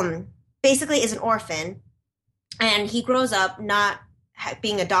basically is an orphan, and he grows up not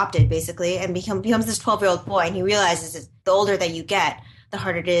being adopted, basically, and becomes this 12-year-old boy, and he realizes that the older that you get, the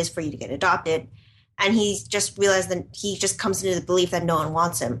harder it is for you to get adopted. And he just realized that he just comes into the belief that no one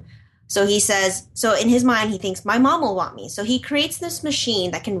wants him. So he says, so in his mind, he thinks, my mom will want me. So he creates this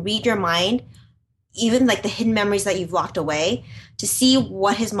machine that can read your mind, even like the hidden memories that you've locked away, to see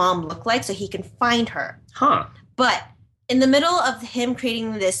what his mom looked like so he can find her. Huh. But in the middle of him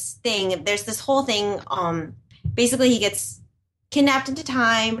creating this thing, there's this whole thing. Basically, he gets kidnapped into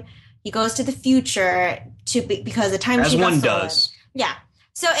time. He goes to the future because the time machine got stolen. As one does. Yeah.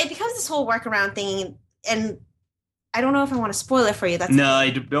 So it becomes this whole workaround thing, and I don't know if I want to spoil it for you. I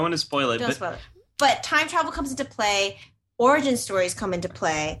don't want to spoil it. Don't spoil it. But time travel comes into play. Origin stories come into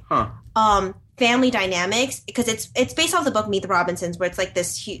play. Huh. Family dynamics, because it's based off the book Meet the Robinsons, where it's like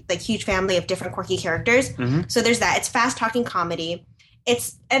this huge family of different quirky characters. Mm-hmm. So there's that. It's fast talking comedy.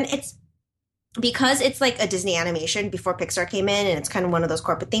 It's because it's like a Disney animation before Pixar came in, and it's kind of one of those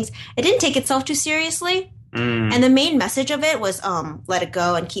corporate things. It didn't take itself too seriously. And the main message of it was let it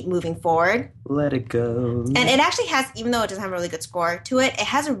go and keep moving forward. Let it go. And it actually has, even though it doesn't have a really good score to it, it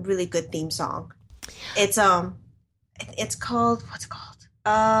has a really good theme song. It's called, what's it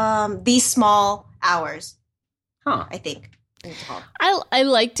called? These Small Hours. Huh. I think it's called. I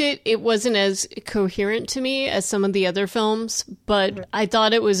liked it. It wasn't as coherent to me as some of the other films, but I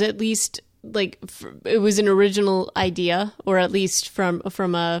thought it was at least like it was an original idea, or at least from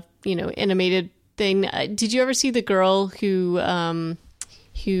a animated thing. Did you ever see The Girl Who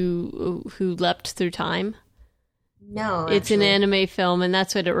Leapt Through Time? No, it's an anime film, and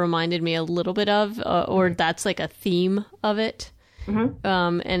that's what it reminded me a little bit of, or that's like a theme of it.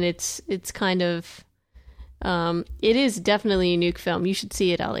 Mm-hmm. And it's kind of it is definitely a nuke film. You should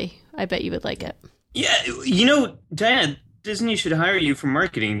see it, Ali. I bet you would like it. Yeah, Diane, Disney should hire you for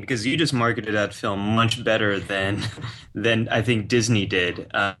marketing, because you just marketed that film much better than I think Disney did.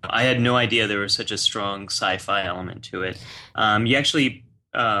 I had no idea there was such a strong sci-fi element to it. You actually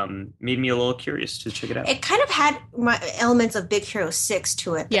made me a little curious to check it out. It kind of had elements of Big Hero 6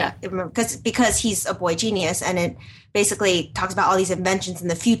 to it. Yeah. Because he's a boy genius, and it basically talks about all these inventions in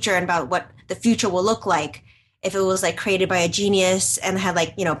the future and about what the future will look like if it was like created by a genius and had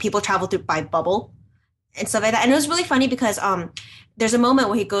people travel through by bubble and stuff like that. And it was really funny because there's a moment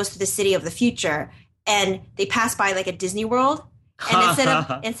where he goes to the city of the future, and they pass by like a Disney World,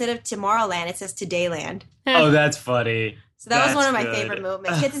 and instead of Tomorrowland, it says Todayland. Oh, that's funny. So that was one of my favorite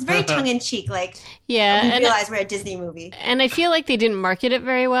moments. It's very tongue-in-cheek, we realize we're a Disney movie. And I feel like they didn't market it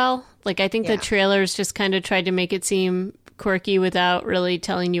very well. Like, I think the trailers just kind of tried to make it seem quirky without really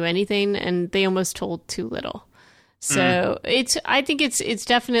telling you anything, and they almost told too little. So I think it's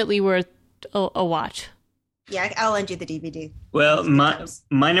definitely worth a watch. Yeah, I'll lend you the DVD. Well,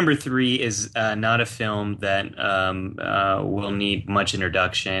 my number 3 is not a film that will need much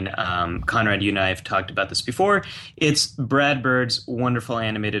introduction. Conrad, you and I have talked about this before. It's Brad Bird's wonderful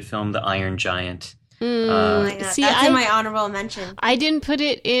animated film, The Iron Giant. That's in my honorable mention. I didn't put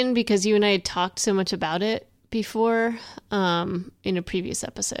it in because you and I had talked so much about it before in a previous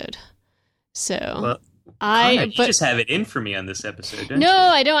episode. So... Well, Conrad, you just have it in for me on this episode, don't you? No,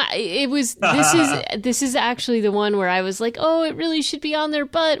 I don't. It was this is actually the one where I was like, oh, it really should be on there,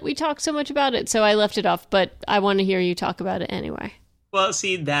 but we talked so much about it, so I left it off. But I want to hear you talk about it anyway. Well,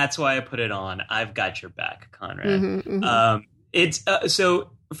 see, that's why I put it on. I've got your back, Conrad. Mm-hmm, mm-hmm. It's so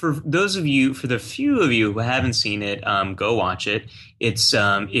for the few of you who haven't seen it, go watch it. It's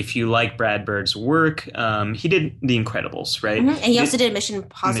if you like Brad Bird's work, he did The Incredibles, right? Mm-hmm. And he also did Mission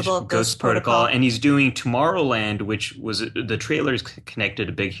Impossible Ghost Protocol, and he's doing Tomorrowland, which was the trailers connected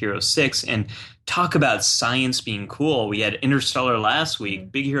to Big Hero 6. And talk about science being cool. We had Interstellar last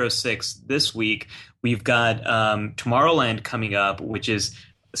week, Big Hero 6 this week. We've got Tomorrowland coming up, which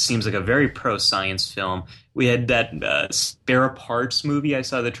seems like a very pro-science film. We had that Spare Parts movie. I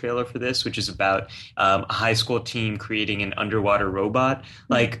saw the trailer for this, which is about a high school team creating an underwater robot.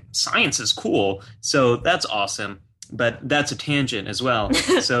 Like, science is cool, so that's awesome. But that's a tangent as well.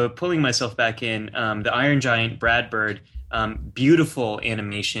 So pulling myself back in, The Iron Giant, Brad Bird, beautiful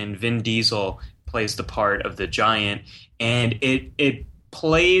animation. Vin Diesel plays the part of the giant, and it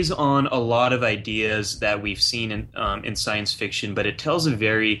plays on a lot of ideas that we've seen in science fiction, but it tells a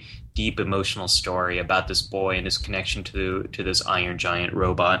very deep emotional story about this boy and his connection to this Iron Giant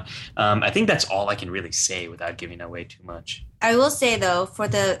robot. I think that's all I can really say without giving away too much. I will say though,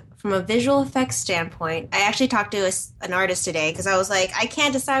 from a visual effects standpoint, I actually talked to an artist today because I was like, I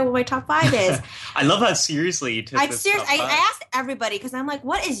can't decide what my top 5 is. I love how seriously you took this top 5. I asked everybody because I'm like,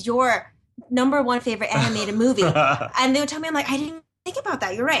 what is your number 1 favorite animated movie? And they would tell me, I'm like, I didn't think about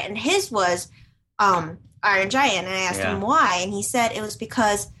that. You're right. And his was Iron Giant, and I asked him why, and he said it was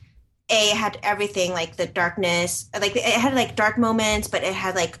because it had everything, like the darkness, like it had like dark moments, but it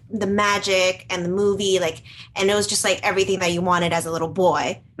had like the magic and the movie, like, and it was just like everything that you wanted as a little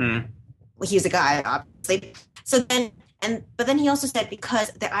boy. Well, he was a guy, obviously. But then he also said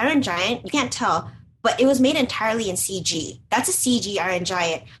because the Iron Giant, you can't tell, but it was made entirely in CG. That's a CG Iron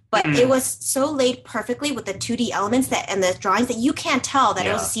Giant, but it was so laid perfectly with the 2D elements and the drawings that you can't tell that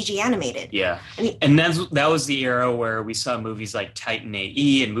it was CG animated. Yeah, and that was the era where we saw movies like Titan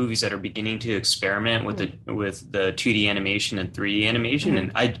AE and movies that are beginning to experiment with the 2D animation and 3D animation,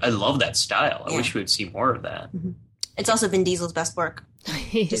 and I love that style. I wish we would see more of that. It's also Vin Diesel's best work.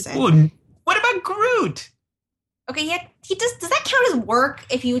 Ooh, what about Groot? Okay, yeah, he does. Does that count as work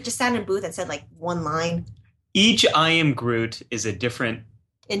if you just sat in a booth and said like one line? Each "I am Groot" is a different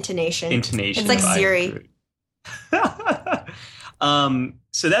intonation. It's like Siri.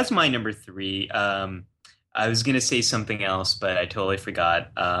 So that's my number 3. I was gonna say something else, but I totally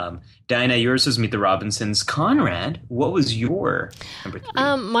forgot. Dinah, yours was Meet the Robinsons. Conrad, what was your number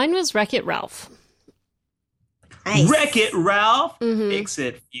 3? Mine was Wreck-It Ralph. Nice. Wreck-It Ralph. Fix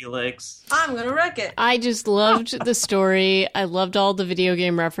it, Felix. I'm gonna wreck it. I just loved the story. I loved all the video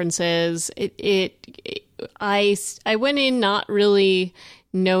game references. I went in not really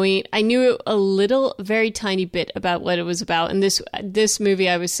knowing. I knew a little, very tiny bit about what it was about. And this movie,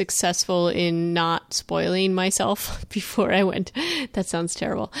 I was successful in not spoiling myself before I went. That sounds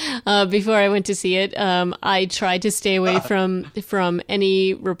terrible. Before I went to see it, I tried to stay away from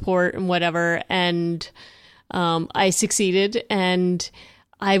any report and whatever, and I succeeded, and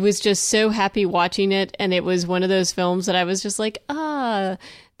I was just so happy watching it. And it was one of those films that I was just like,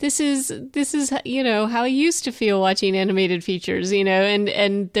 this is, how I used to feel watching animated features,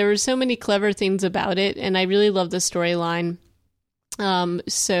 and there were so many clever things about it. And I really love the storyline.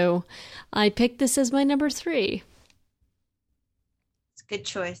 So I picked this as my number 3. It's a good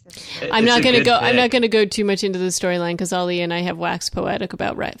choice. I'm not going to go too much into the storyline because Ali and I have waxed poetic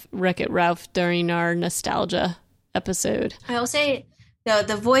about Wreck-It Ralph during our nostalgia episode. I will say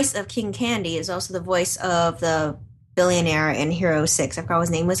the voice of King Candy is also the voice of the billionaire in Hero 6. I forgot what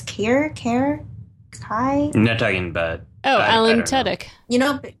his name was. Kai? I'm not talking about... Alan Tudyk.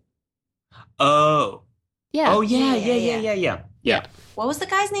 Oh. Yeah. Oh, yeah. What was the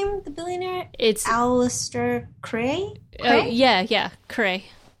guy's name, the billionaire? It's Alistair Cray? Cray.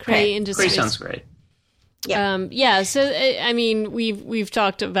 Cray Industries. Cray sounds great. Yeah. So I mean, we've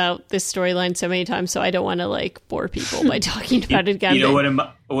talked about this storyline so many times, so I don't want to bore people by talking about it again.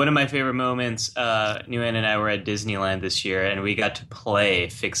 One of my favorite moments. Nguyen and I were at Disneyland this year, and we got to play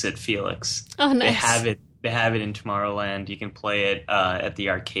Fix It, Felix. Oh, nice. They have it in Tomorrowland. You can play it at the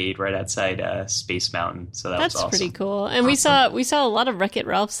arcade right outside Space Mountain. So that's awesome. Pretty cool. And we saw a lot of Wreck-It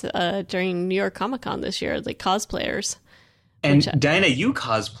Ralphs during New York Comic Con this year, like cosplayers. And Dinah, you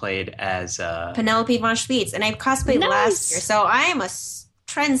cosplayed as Penelope von Schweetz, and I cosplayed last year, so I am a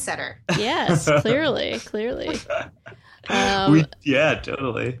trendsetter. Yes, clearly.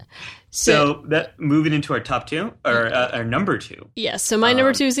 Totally. So that moving into our top 2 or our number 2. Yes. So my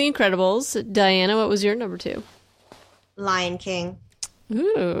number 2 is The Incredibles. Diana, what was your number 2? Lion King.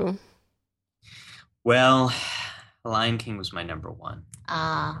 Ooh. Well, Lion King was my number 1.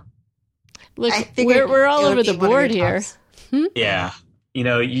 Look, we're all over the board here. Yeah.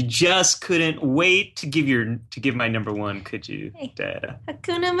 You just couldn't wait to give my number 1, could you, Dad?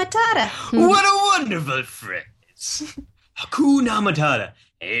 Hakuna Matata. What a wonderful phrase. Hakuna Matata.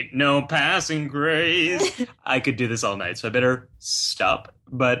 Ain't no passing craze. I could do this all night, so I better stop.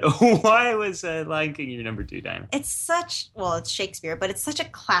 But why was Lion King your number 2, Dinah? It's it's Shakespeare, but it's such a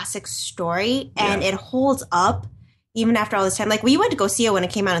classic story, and it holds up even after all this time. Like, we went to go see it when it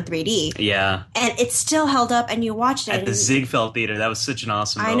came out in 3D. Yeah. And it still held up, and you watched it. At the Ziegfeld Theater. That was such an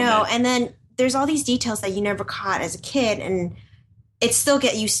awesome moment. I know. And then there's all these details that you never caught as a kid, and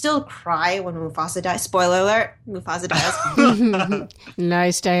you still cry when Mufasa dies. Spoiler alert, Mufasa dies.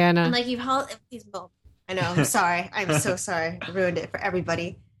 Nice, Diana. And you've held these moments. I know, I'm sorry. I'm so sorry. I ruined it for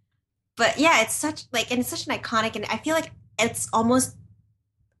everybody. But yeah, it's such an iconic, and I feel like it's almost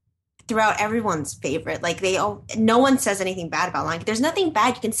throughout everyone's favorite. Like no one says anything bad about Lion King. There's nothing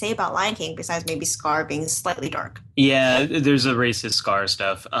bad you can say about Lion King besides maybe Scar being slightly dark. Yeah, there's a racist Scar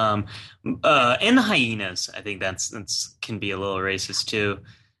stuff. And the hyenas, I think that's can be a little racist too.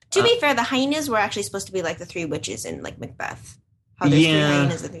 To be fair, the hyenas were actually supposed to be like the three witches in like Macbeth. How there's three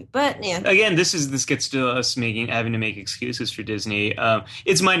hyenas and but yeah. Again, this gets to us having to make excuses for Disney.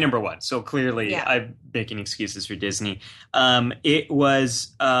 It's my number one, so clearly I'm making excuses for Disney. It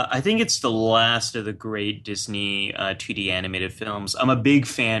was, I think it's the last of the great Disney 2D animated films. I'm a big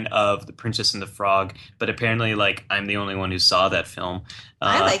fan of The Princess and the Frog, but apparently, like, I'm the only one who saw that film.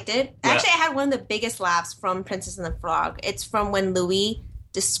 I liked it. Actually, I had one of the biggest laughs from Princess and the Frog. It's from when Louis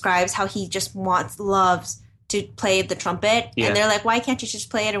describes how he just loves to play the trumpet, and they're like, "Why can't you just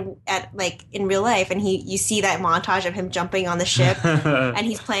play it at like in real life?" And you see that montage of him jumping on the ship, and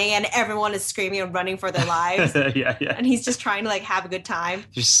he's playing, and everyone is screaming and running for their lives. And he's just trying to like have a good time.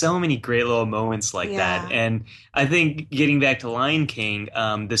 There's so many great little moments like that, and I think getting back to Lion King,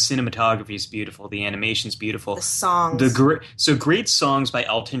 the cinematography is beautiful, the animation's beautiful, the songs, great songs by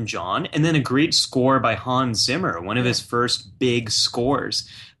Elton John, and then a great score by Hans Zimmer, one of his first big scores.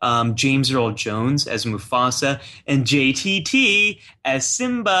 James Earl Jones as Mufasa and JTT as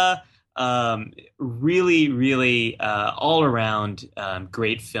Simba. Really, really all around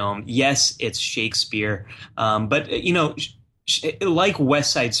great film. Yes, it's Shakespeare, but like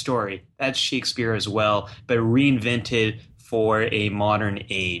West Side Story, that's Shakespeare as well, but reinvented for a modern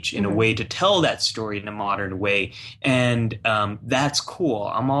age in a way to tell that story in a modern way. And that's cool.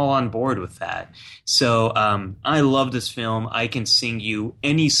 I'm all on board with that. So I love this film. I can sing you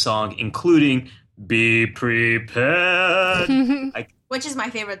any song, including Be Prepared. Which is my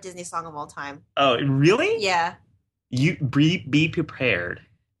favorite Disney song of all time. Oh, really? Yeah. You Be Prepared.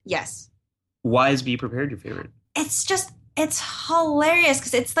 Yes. Why is Be Prepared your favorite? It's hilarious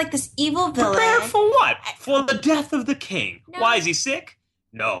because it's like this evil villain. Prepared for what? For the death of the king. No. Why is he sick?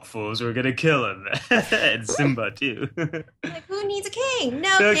 No, fools, we're gonna kill him. And Simba, too. Like, who needs a king?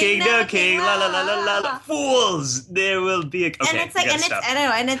 No king, no king. La la la la la. Fools, there will be a... Okay, and it's like, I don't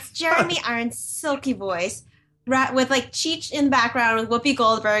know, and it's Jeremy Irons' silky voice with like Cheech in the background with Whoopi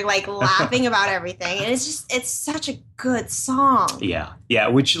Goldberg like laughing about everything. And it's such a good song. Yeah,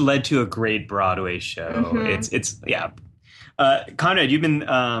 which led to a great Broadway show. Mm-hmm. Conrad, you've been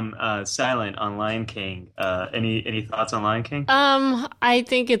silent on Lion King. Any thoughts on Lion King? I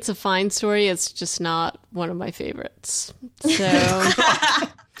think it's a fine story. It's just not one of my favorites. So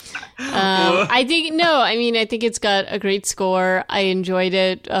I think it's got a great score. I enjoyed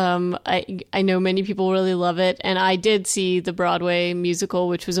it. I know many people really love it, and I did see the Broadway musical,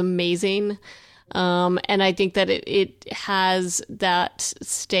 which was amazing. And I think that it has that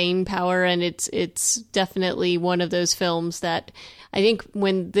staying power, and it's definitely one of those films that I think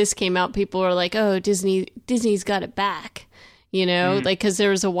when this came out, people were like, "Oh, Disney's got it back," like because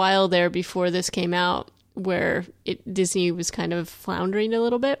there was a while there before this came out where Disney was kind of floundering a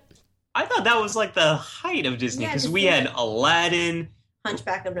little bit. I thought that was like the height of Disney because we had Aladdin,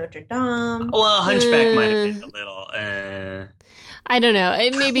 Hunchback of Notre Dame. Well, Hunchback might have been a little. I don't know.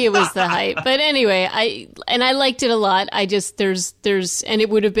 Maybe it was the hype, but anyway, I liked it a lot. I just there's and it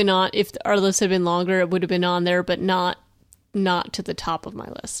would have been on if our list had been longer. It would have been on there, but not to the top of my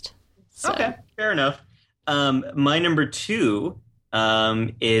list. So. Okay, fair enough. My number 2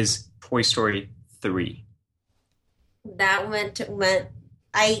 is Toy Story 3. That went.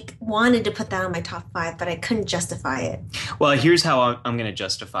 I wanted to put that on my top 5, but I couldn't justify it. Well, here's how I'm going to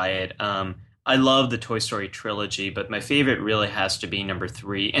justify it. I love the Toy Story trilogy, but my favorite really has to be number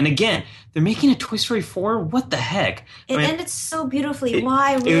 3. And again, they're making a Toy Story 4? What the heck? It ended so beautifully.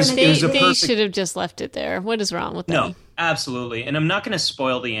 Why? They should have just left it there. What is wrong with that? No, absolutely. And I'm not going to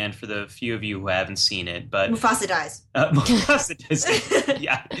spoil the end for the few of you who haven't seen it, but... Mufasa dies. Mufasa does.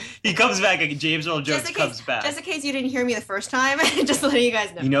 Yeah. He comes back. James Earl Jones comes back. Just in case you didn't hear me the first time, just letting you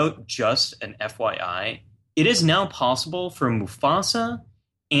guys know. Just an FYI, it is now possible for Mufasa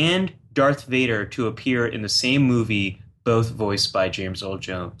and Darth Vader to appear in the same movie, both voiced by James Earl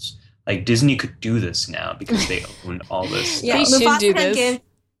Jones. Like, Disney could do this now because they own all this. Yeah, they should do this.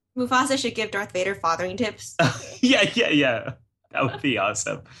 Mufasa should give Darth Vader fathering tips. Yeah. That would be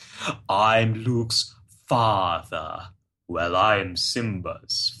awesome. I'm Luke's father. Well, I'm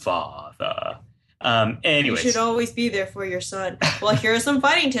Simba's father. Anyways. You should always be there for your son. Well, here are some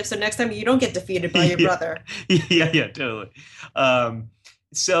fighting tips so next time you don't get defeated by your brother. Yeah, totally.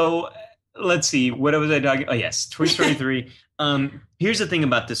 So let's see. What was I talking? Oh, yes, Toy Story 3. Here's the thing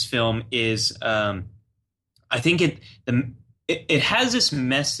about this film is I think it has this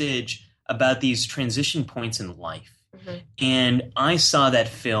message about these transition points in life. Mm-hmm. And I saw that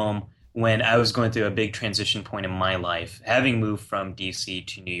film when I was going through a big transition point in my life, having moved from DC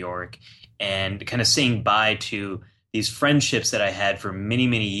to New York and kind of saying bye to these friendships that I had for many,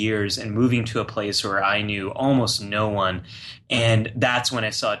 many years and moving to a place where I knew almost no one. And that's when I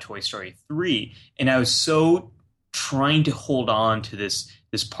saw Toy Story 3. And I was so trying to hold on to this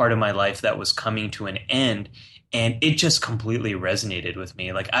part of my life that was coming to an end. And it just completely resonated with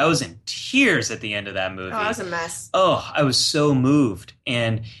me. Like, I was in tears at the end of that movie. Oh, that was a mess. Oh, I was so moved.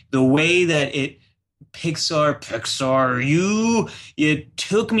 And the way that Pixar, it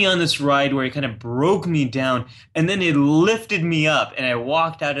took me on this ride where it kind of broke me down and then it lifted me up. And I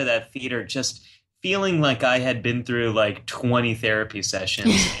walked out of that theater just feeling like I had been through like 20 therapy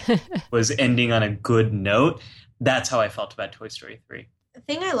sessions, was ending on a good note. That's how I felt about Toy Story 3. The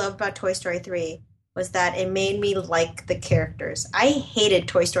thing I loved about Toy Story 3 was that it made me like the characters. I hated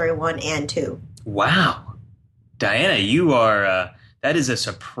Toy Story 1 and 2. Wow. Diana, you are, that is a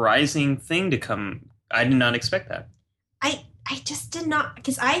surprising thing to come. I did not expect that. I just did not,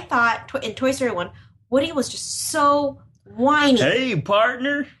 because I thought in Toy Story 1, Woody was just so whiny. Hey,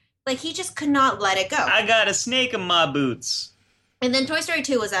 partner. Like, he just could not let it go. I got a snake in my boots. And then Toy Story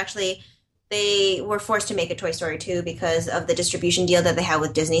 2 was actually, they were forced to make a Toy Story 2 because of the distribution deal that they had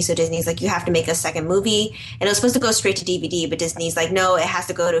with Disney. So Disney's like, you have to make a second movie. And it was supposed to go straight to DVD, but Disney's like, no, it has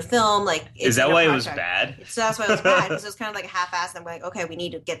to go to film. Like, is that why it was bad? So that's why it was bad, because it was kind of like a half-assed. I'm like, okay, we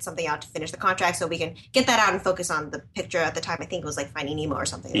need to get something out to finish the contract so we can get that out and focus on the picture at the time. I think it was like Finding Nemo or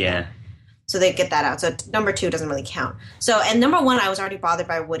something. Yeah. Like that. So they get that out. So number 2 doesn't really count. So, and number 1, I was already bothered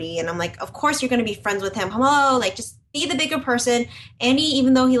by Woody. And I'm like, of course you're going to be friends with him. Hello, like, just be the bigger person. Andy,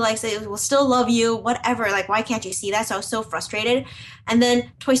 even though he likes it, will still love you, whatever. Like, why can't you see that? So I was so frustrated. And then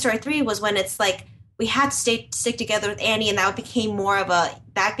Toy Story 3 was when it's like, we had to stick together with Andy, and that became more of a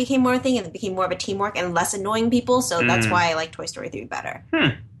thing, and it became more of a teamwork and less annoying people. So that's why I like Toy Story 3 better.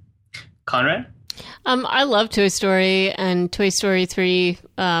 Conrad? I love Toy Story, and Toy Story 3,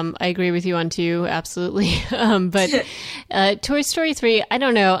 I agree with you on 2, absolutely. But Toy Story 3, I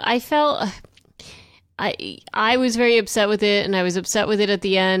don't know. I felt... I was very upset with it, and I was upset with it at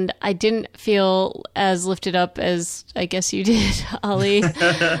the end. I didn't feel as lifted up as I guess you did, Ali.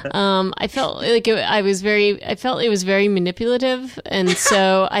 I felt like I felt it was very manipulative, and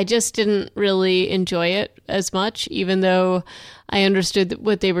so I just didn't really enjoy it as much, even though I understood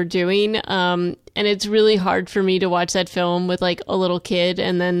what they were doing. And it's really hard for me to watch that film with like a little kid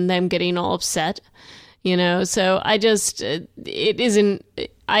and then them getting all upset. You know, so I just, it isn't,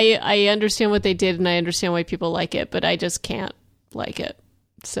 I understand what they did and I understand why people like it, but I just can't like it.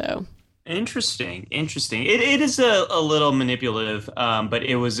 So. Interesting. It is a little manipulative, but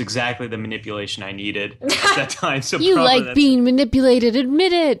it was exactly the manipulation I needed at that time. So you like being manipulated,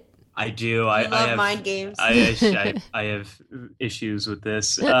 admit it. I do. I love mind games. I have issues with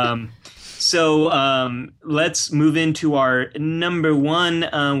this. So let's move into our number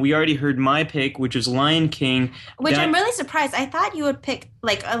 1. We already heard my pick, which is Lion King. Which I'm really surprised. I thought you would pick,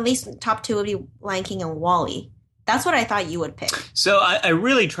 like, at least top 2 would be Lion King and WALL-E. That's what I thought you would pick. So I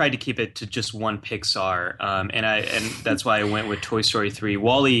really tried to keep it to just one Pixar, and that's why I went with Toy Story 3.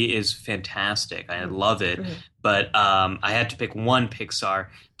 WALL-E is fantastic. I love it. Mm-hmm. But I had to pick one Pixar.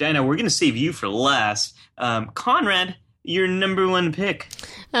 Diana, we're going to save you for last. Conrad, your number 1 pick.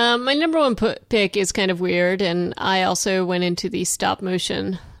 My number 1 pick is kind of weird, and I also went into the stop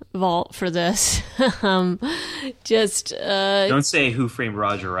motion vault for this. Don't say Who Framed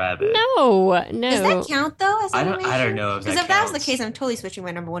Roger Rabbit. No. Does that count though? As I don't know if that counts. Because if that was the case, I'm totally switching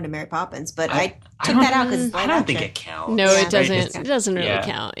my number 1 to Mary Poppins. But I took that out because I don't think it counts. No, it doesn't. It doesn't really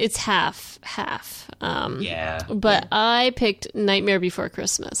count. It's half. But I picked Nightmare Before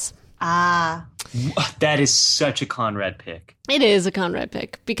Christmas. That is such a Conrad pick. It is a Conrad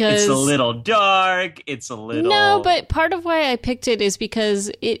pick because it's a little dark. It's a little... No, but part of why I picked it is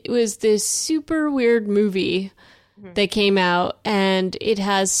because it was this super weird movie that came out, and it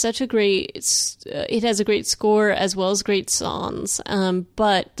has such a great score as well as great songs.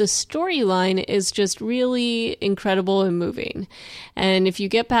 But the storyline is just really incredible and moving. And if you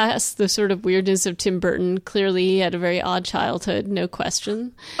get past the sort of weirdness of Tim Burton, clearly he had a very odd childhood, no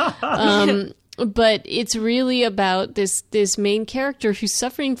question. But it's really about this main character who's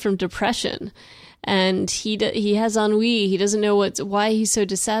suffering from depression. And he has ennui. He doesn't know why he's so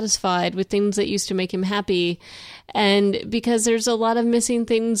dissatisfied with things that used to make him happy. And because there's a lot of missing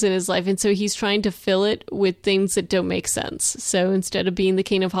things in his life. And so he's trying to fill it with things that don't make sense. So instead of being the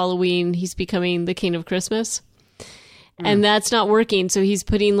king of Halloween, he's becoming the king of Christmas. And that's not working. So he's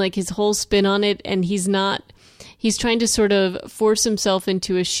putting like his whole spin on it. And he's trying to sort of force himself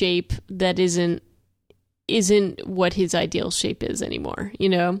into a shape that isn't what his ideal shape is anymore, you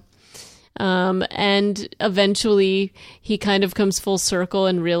know? And eventually he kind of comes full circle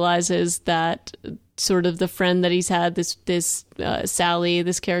and realizes that sort of the friend that he's had, this Sally,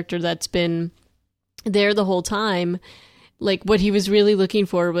 this character that's been there the whole time, like what he was really looking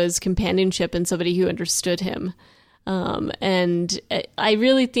for was companionship and somebody who understood him. And I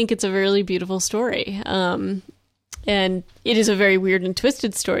really think it's a really beautiful story. And it is a very weird and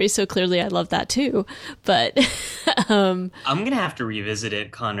twisted story, so clearly I love that too. But I'm gonna have to revisit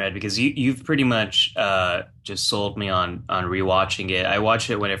it, Conrad, because you've pretty much just sold me on rewatching it. I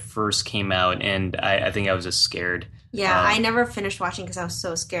watched it when it first came out, and I think I was just scared. Yeah, I never finished watching because I was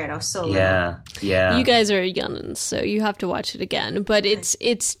so scared. I was so little. Yeah. You guys are youngins, so you have to watch it again. But it's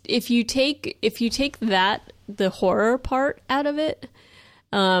if you take the horror part out of it,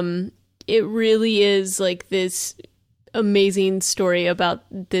 it really is like this amazing story about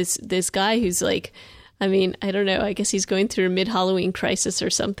this guy who's like, I mean, I don't know, I guess he's going through a mid-Halloween crisis or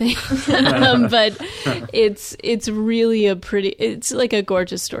something. But it's really it's like a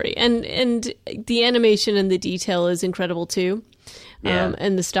gorgeous story. And the animation and the detail is incredible too. Yeah.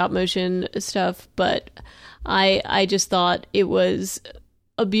 And the stop motion stuff. But I just thought it was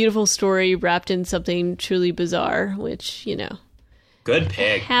a beautiful story wrapped in something truly bizarre, which, you know, good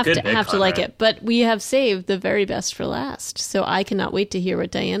pick. Have to like it. But we have saved the very best for last. So I cannot wait to hear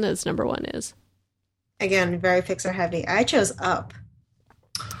what Diana's number one is. Again, very Pixar heavy. I chose Up.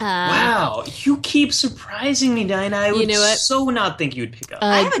 Wow, you keep surprising me, Diana. I would so not think you'd pick Up.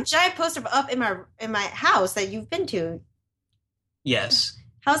 I have a giant poster of Up in my house that you've been to. Yes.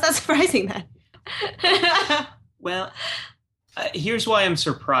 How's that surprising then? Well, here's why I'm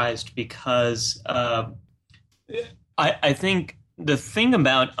surprised, because I think the thing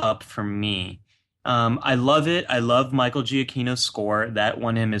about Up for me, I love it. I love Michael Giacchino's score. That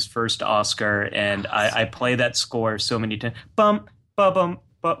won him his first Oscar, and I play that score so many times. Bum, ba, bum,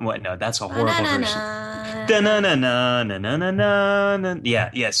 bum. What? No, that's a horrible version. Da-na-na-na-na-na-na-na-na.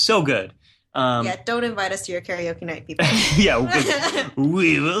 Yeah, so good. Don't invite us to your karaoke night, people. Yeah,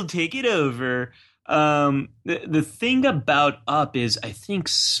 we will take it over. The thing about Up is I think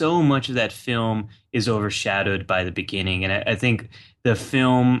so much of that film is overshadowed by the beginning, and I think the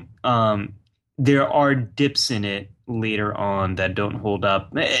film, there are dips in it later on that don't hold up,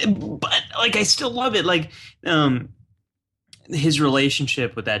 but like I still love it. Like his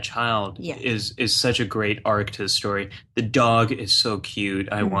relationship with that child is such a great arc to the story. The dog is so cute.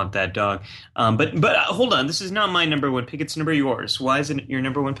 I want that dog. But hold on, this is not my number one pick. It's yours. Why is it your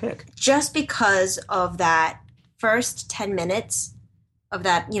number one pick? Just because of that first 10 minutes of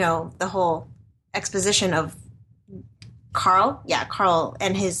that, the whole exposition of Carl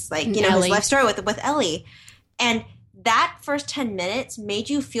and his his life story with Ellie. And that first 10 minutes made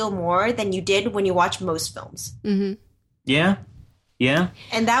you feel more than you did when you watch most films. Mm-hmm. Yeah.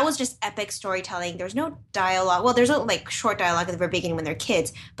 And that was just epic storytelling. There's no dialogue. Well, there's no short dialogue at the very beginning when they're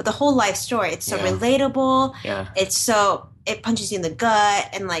kids, but the whole life story, it's so relatable. Yeah. It punches you in the gut,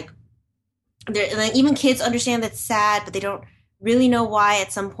 and even kids understand that's sad, but they don't really know why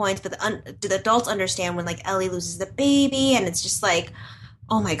at some points. But the adults understand when Ellie loses the baby, and it's just like,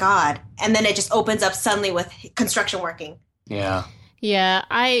 oh my God. And then it just opens up suddenly with construction working. Yeah. Yeah.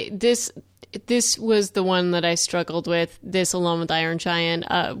 This was the one that I struggled with, this along with Iron Giant.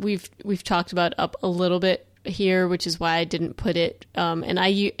 We've talked about Up a little bit here, which is why I didn't put it.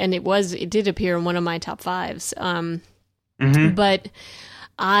 It did appear in one of my top fives. But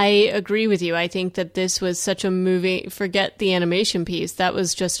I agree with you. I think that this was such a movie. Forget the animation piece. That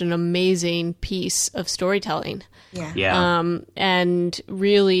was just an amazing piece of storytelling. Yeah. And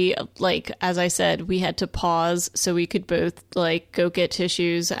really, as I said, we had to pause so we could both go get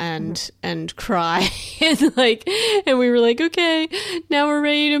tissues and cry and we were like, okay, now we're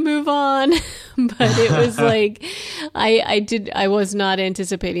ready to move on. But it was I was not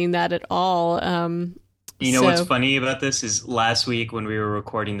anticipating that at all. What's funny about this is last week when we were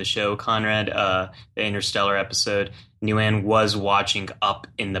recording the show, Conrad, the Interstellar episode, Nguyen was watching Up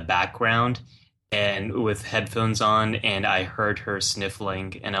in the background and with headphones on, and I heard her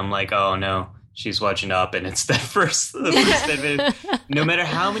sniffling, and I'm like, oh no, she's watching Up, and it's the first 10 minutes. No matter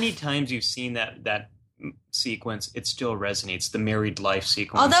how many times you've seen that sequence, it still resonates. The married life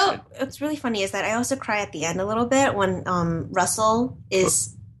sequence. Although what's really funny is that I also cry at the end a little bit when Russell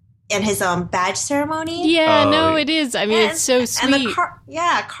is in his badge ceremony. Yeah, it is. I mean, it's so sweet. And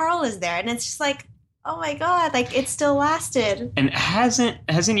Carl is there, and it's just like, oh my God, it still lasted. And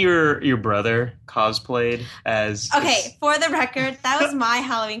hasn't your brother cosplayed as? Okay, for the record, that was my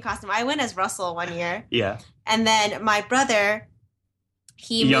Halloween costume. I went as Russell one year. Yeah. And then my brother,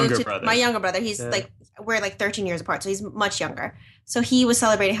 he Younger moved to brother. my younger brother. He's we're like 13 years apart, so he's much younger. So he was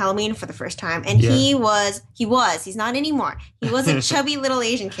celebrating Halloween for the first time, and he's not anymore. He was a chubby little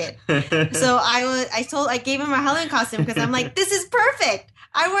Asian kid. So I gave him a Halloween costume because I'm like, this is perfect.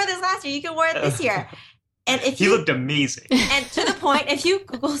 I wore this last year. You can wear it this year. And if he looked amazing. And to the point, if you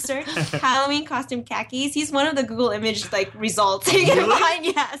Google search Halloween costume khakis, he's one of the Google image like results. You can find,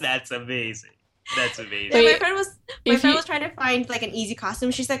 yes. That's amazing. That's amazing. So my friend was trying to find like an easy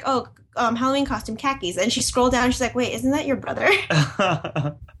costume. She's like, "Oh, Halloween costume khakis," and she scrolled down. She's like, "Wait, isn't that your brother?"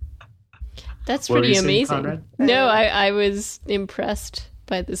 That's pretty amazing. No, I was impressed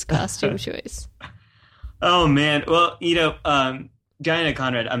by this costume choice. Oh man, well, Diana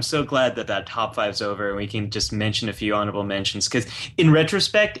Conrad, I'm so glad that top five's over and we can just mention a few honorable mentions because in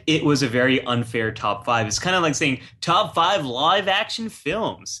retrospect, it was a very unfair top five. It's kind of like saying top five live action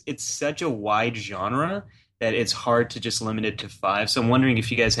films. It's such a wide genre that it's hard to just limit it to five. So I'm wondering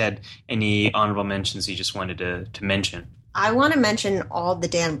if you guys had any honorable mentions you just wanted to mention. I want to mention all the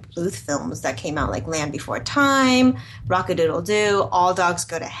Dan Bluth films that came out, like Land Before Time, Rock-a-Doodle-Doo, All Dogs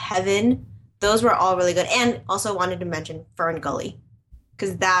Go to Heaven. Those were all really good. And also wanted to mention Fern Gully,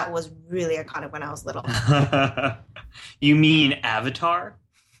 because that was really iconic when I was little. You mean Avatar?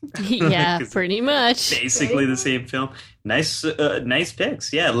 Yeah, pretty much. Basically the same film. Nice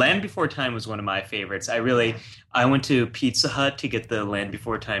picks. Yeah, Land Before Time was one of my favorites. I went to Pizza Hut to get the Land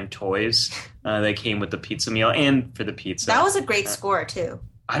Before Time toys that came with the pizza meal and for the pizza. That was a great score too.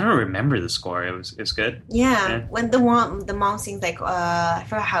 I don't remember the score. It was good. Yeah, when the mom sings like I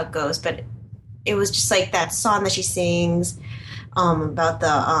forgot how it goes, but it was just like that song that she sings about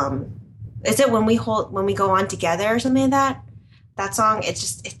the is it when we go on together or something like that? That song,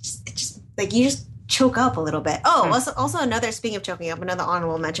 it's just like you just choke up a little bit. Oh, also another, speaking of choking up, another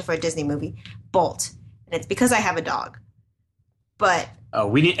honorable mention for a Disney movie, Bolt. And it's because I have a dog. But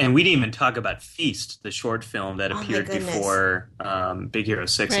we didn't even talk about Feast, the short film that appeared before Big Hero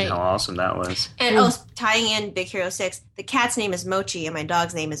 6 and how awesome that was. And tying in Big Hero 6, the cat's name is Mochi and my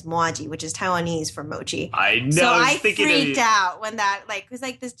dog's name is Moaji, which is Taiwanese for mochi. I know. So I freaked out when that, like, it was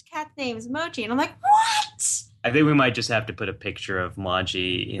like, this cat's name is Mochi. And I'm like, what? I think we might just have to put a picture of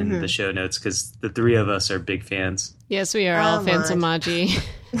Maji in the show notes because the three of us are big fans. Yes, we are all fans of Maji.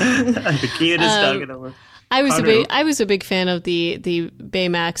 The cutest dog in the world. I was a big fan of the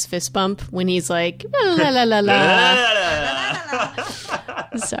Baymax fist bump when he's like la la la la.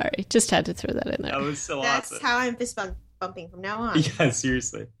 Sorry, just had to throw that in there. That was so awesome. That's how I'm fist bumping from now on. Yeah,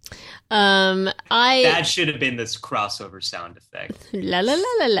 seriously. That should have been this crossover sound effect. La la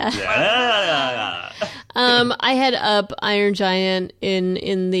la la la. I had up Iron Giant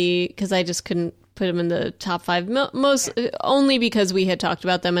in the because I just couldn't put them in the top five, only because we had talked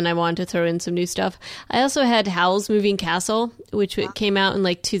about them and I wanted to throw in some new stuff. I also had Howl's Moving Castle, which came out in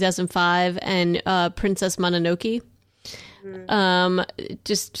like 2005, and Princess Mononoke.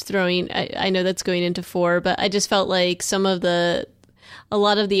 Just throwing, I know that's going into 4, but I just felt like a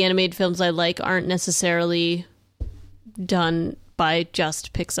lot of the animated films I like aren't necessarily done by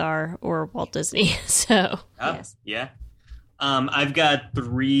just Pixar or Walt Disney. So yes. Yeah. I've got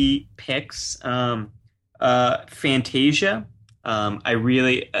 3 picks. Fantasia. I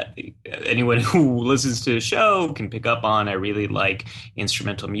really, anyone who listens to the show can pick up on, I really like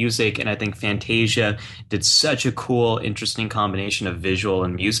instrumental music. And I think Fantasia did such a cool, interesting combination of visual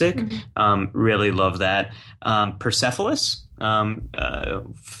and music. Really love that. Persepolis.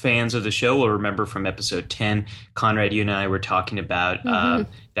 Fans of the show will remember from episode 10, Conrad, you and I were talking about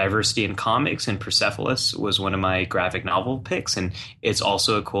diversity in comics, and Persepolis was one of my graphic novel picks, and it's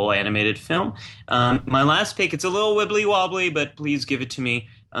also a cool animated film. My last pick, it's a little wibbly wobbly, but please give it to me.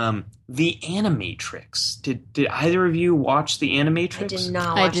 The Animatrix. Did either of you watch The Animatrix? I did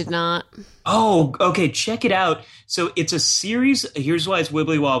not. I did not. Oh, okay. Check it out. So it's a series. Here's why it's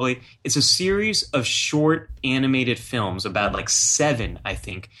wibbly wobbly. It's a series of short animated films, about like 7, I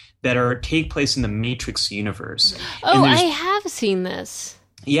think, that take place in the Matrix universe. Oh, I have seen this.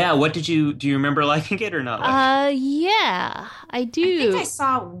 Yeah. Do you remember liking it or not? Yeah, I do. I think I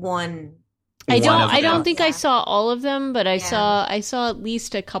saw one. I don't think I saw all of them, but I saw at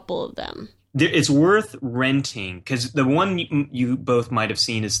least a couple of them. It's worth renting because the one you both might have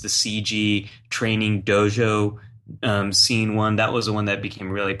seen is the CG training dojo scene one. That was the one that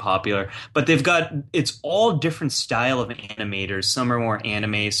became really popular. But it's all different style of animators. Some are more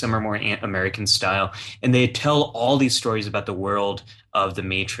anime, some are more American style, and they tell all these stories about the world of the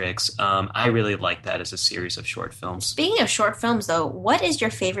Matrix. I really like that as a series of short films. Speaking of short films, though, what is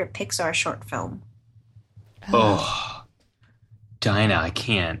your favorite Pixar short film? Oh, Dinah, I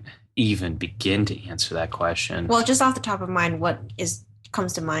can't even begin to answer that question. Well, just off the top of mind, what is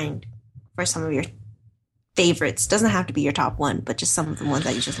comes to mind for some of your favorites? Doesn't have to be your top one, but just some of the ones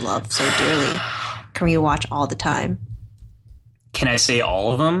that you just love so dearly. Can you watch all the time? Can I say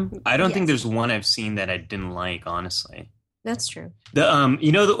all of them? I don't Yes. think there's one I've seen that I didn't like, honestly. That's true.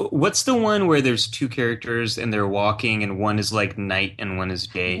 What's the one where there's two characters and they're walking and one is like night and one is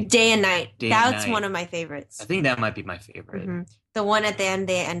day? Day and Night. Day and That's Night. one of my favorites. I think that might be my favorite. Mhm. The one at the end,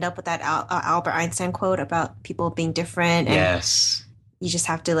 they end up with that Albert Einstein quote about people being different, and Yes. you just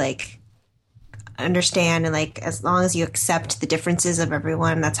have to like understand, and like as long as you accept the differences of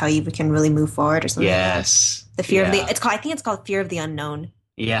everyone, that's how you can really move forward, or something. Like that. Yes. The fear of Yeah. the I think it's called Fear of the Unknown.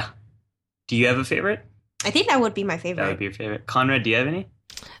 Yeah. Do you have a favorite? I think that would be my favorite. That would be your favorite. Conrad, do you have any?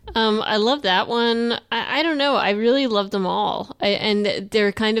 I love that one. I don't know. I really love them all. And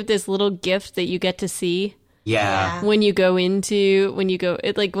they're kind of this little gift that you get to see Yeah. when you go to see a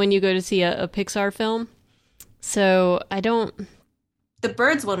Pixar film. So I don't. The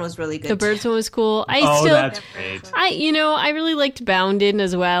Birds one was really good. The Birds one was cool. That's great. I really liked Bound In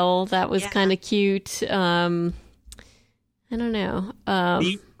as well. That was Yeah. kind of cute. I don't know.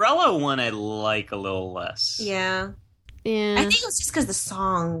 The Umbrella one I like a little less. Yeah. Yeah. I think it was just because the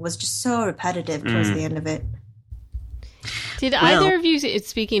song was just so repetitive towards the end of it. Did Well- either of you?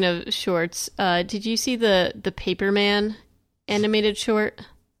 Speaking of shorts, did you see the Paperman animated short?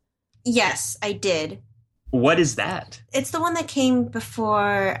 Yes, I did. What is that? It's the one that came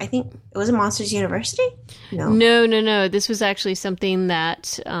before, I think, it was Monsters University? No. No. This was actually something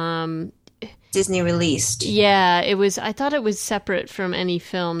that, Disney released. yeah, it was. I thought it was separate from any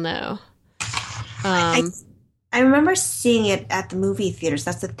film, though. I remember seeing it at the movie theaters.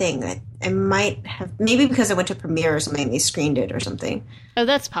 That's the thing. I might have, maybe because I went to premiere or something, they screened it or something. Oh,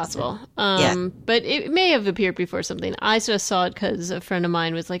 that's possible. Yeah. But it may have appeared before something. I just saw it because a friend of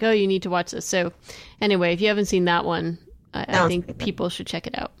mine was like, "Oh, you need to watch this." So, anyway, if you haven't seen that one, I one's think pretty good. people should check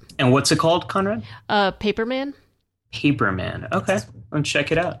it out. And what's it called, Conrad? Paperman. Paperman. Okay. Let's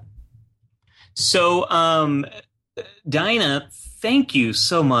check it out. So, Dinah, thank you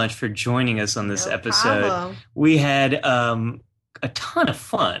so much for joining us on this No episode. problem. We had a ton of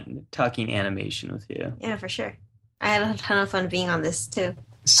fun talking animation with you. Yeah, for sure. I had a ton of fun being on this too.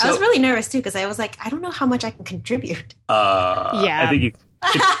 So, I was really nervous too because I was like, I don't know how much I can contribute. Yeah. I think you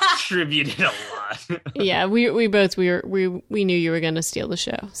contributed a lot. Yeah, we knew you were going to steal the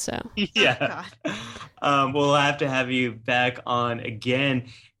show. So Yeah. God. We'll have to have you back on again.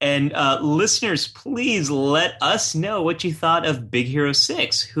 And listeners, please let us know what you thought of Big Hero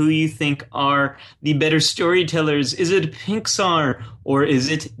 6. Who you think are the better storytellers? Is it Pixar or is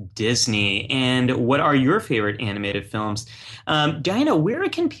it Disney? And what are your favorite animated films? Dinah, where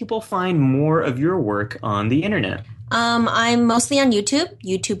can people find more of your work on the internet? I'm mostly on YouTube,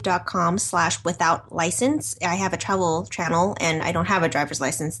 youtube.com/without-license. I have a travel channel and I don't have a driver's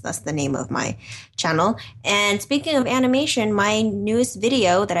license. That's the name of my channel. And speaking of animation, my newest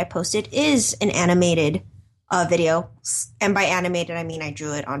video that I posted is an animated video. And by animated, I mean I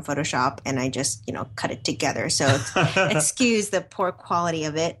drew it on Photoshop and I just, cut it together. So it skews the poor quality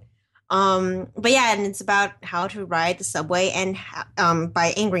of it. But yeah, and it's about how to ride the subway and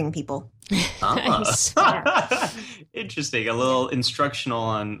by angering people. Nice. Interesting. A little instructional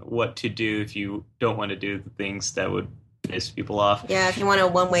on what to do if you don't want to do the things that would piss people off. Yeah, if you want a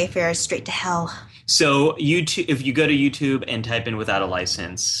one-way fare straight to hell. So YouTube, if you go to YouTube and type in "without a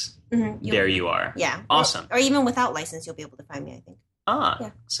license," there you are. Yeah. Awesome. Or even without license, you'll be able to find me, I think.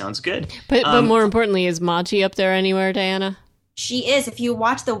 Yeah. Sounds good. But more importantly, is Machi up there anywhere, Diana? She is. If you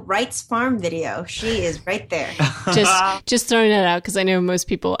watch the Wrights Farm video, she is right there. Just throwing that out because I know most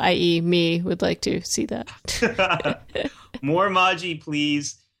people, i.e., me, would like to see that. More Maji,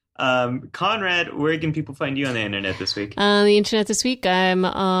 please. Conrad, where can people find you on the internet this week? On the internet this week, I'm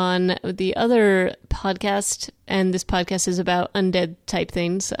on the other podcast, and this podcast is about undead type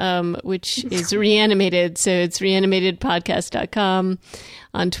things, which is Reanimated. So it's reanimatedpodcast.com.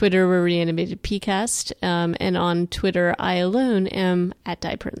 On Twitter, we're reanimatedpcast. And on Twitter, I alone am at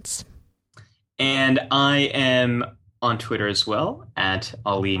DiePrince. And I am on Twitter as well, at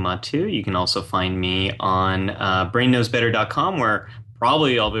Ali Matu. You can also find me on brainknowsbetter.com, where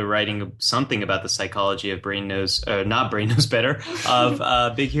probably I'll be writing something about the psychology of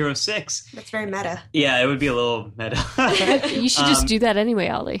of Big Hero 6. That's very meta. Yeah, it would be a little meta. You should just do that anyway,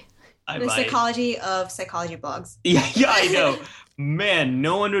 Ollie. I The might. psychology of psychology blogs. Yeah, I know. Man,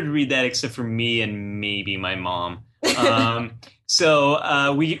 no one would read that except for me and maybe my mom. So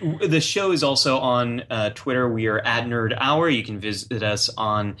the show is also on Twitter. We are at Nerd Hour. You can visit us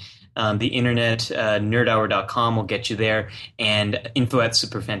on The internet, nerdhour.com will get you there, and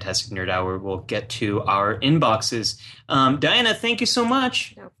info@superfantasticnerdhour will get to our inboxes. Diana, thank you so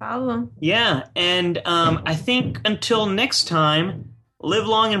much. No problem. Yeah, and I think until next time, live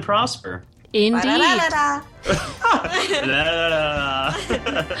long and prosper. Indeed. Ba-da-da-da-da. La, la, la,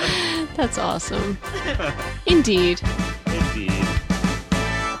 la. That's awesome. Indeed.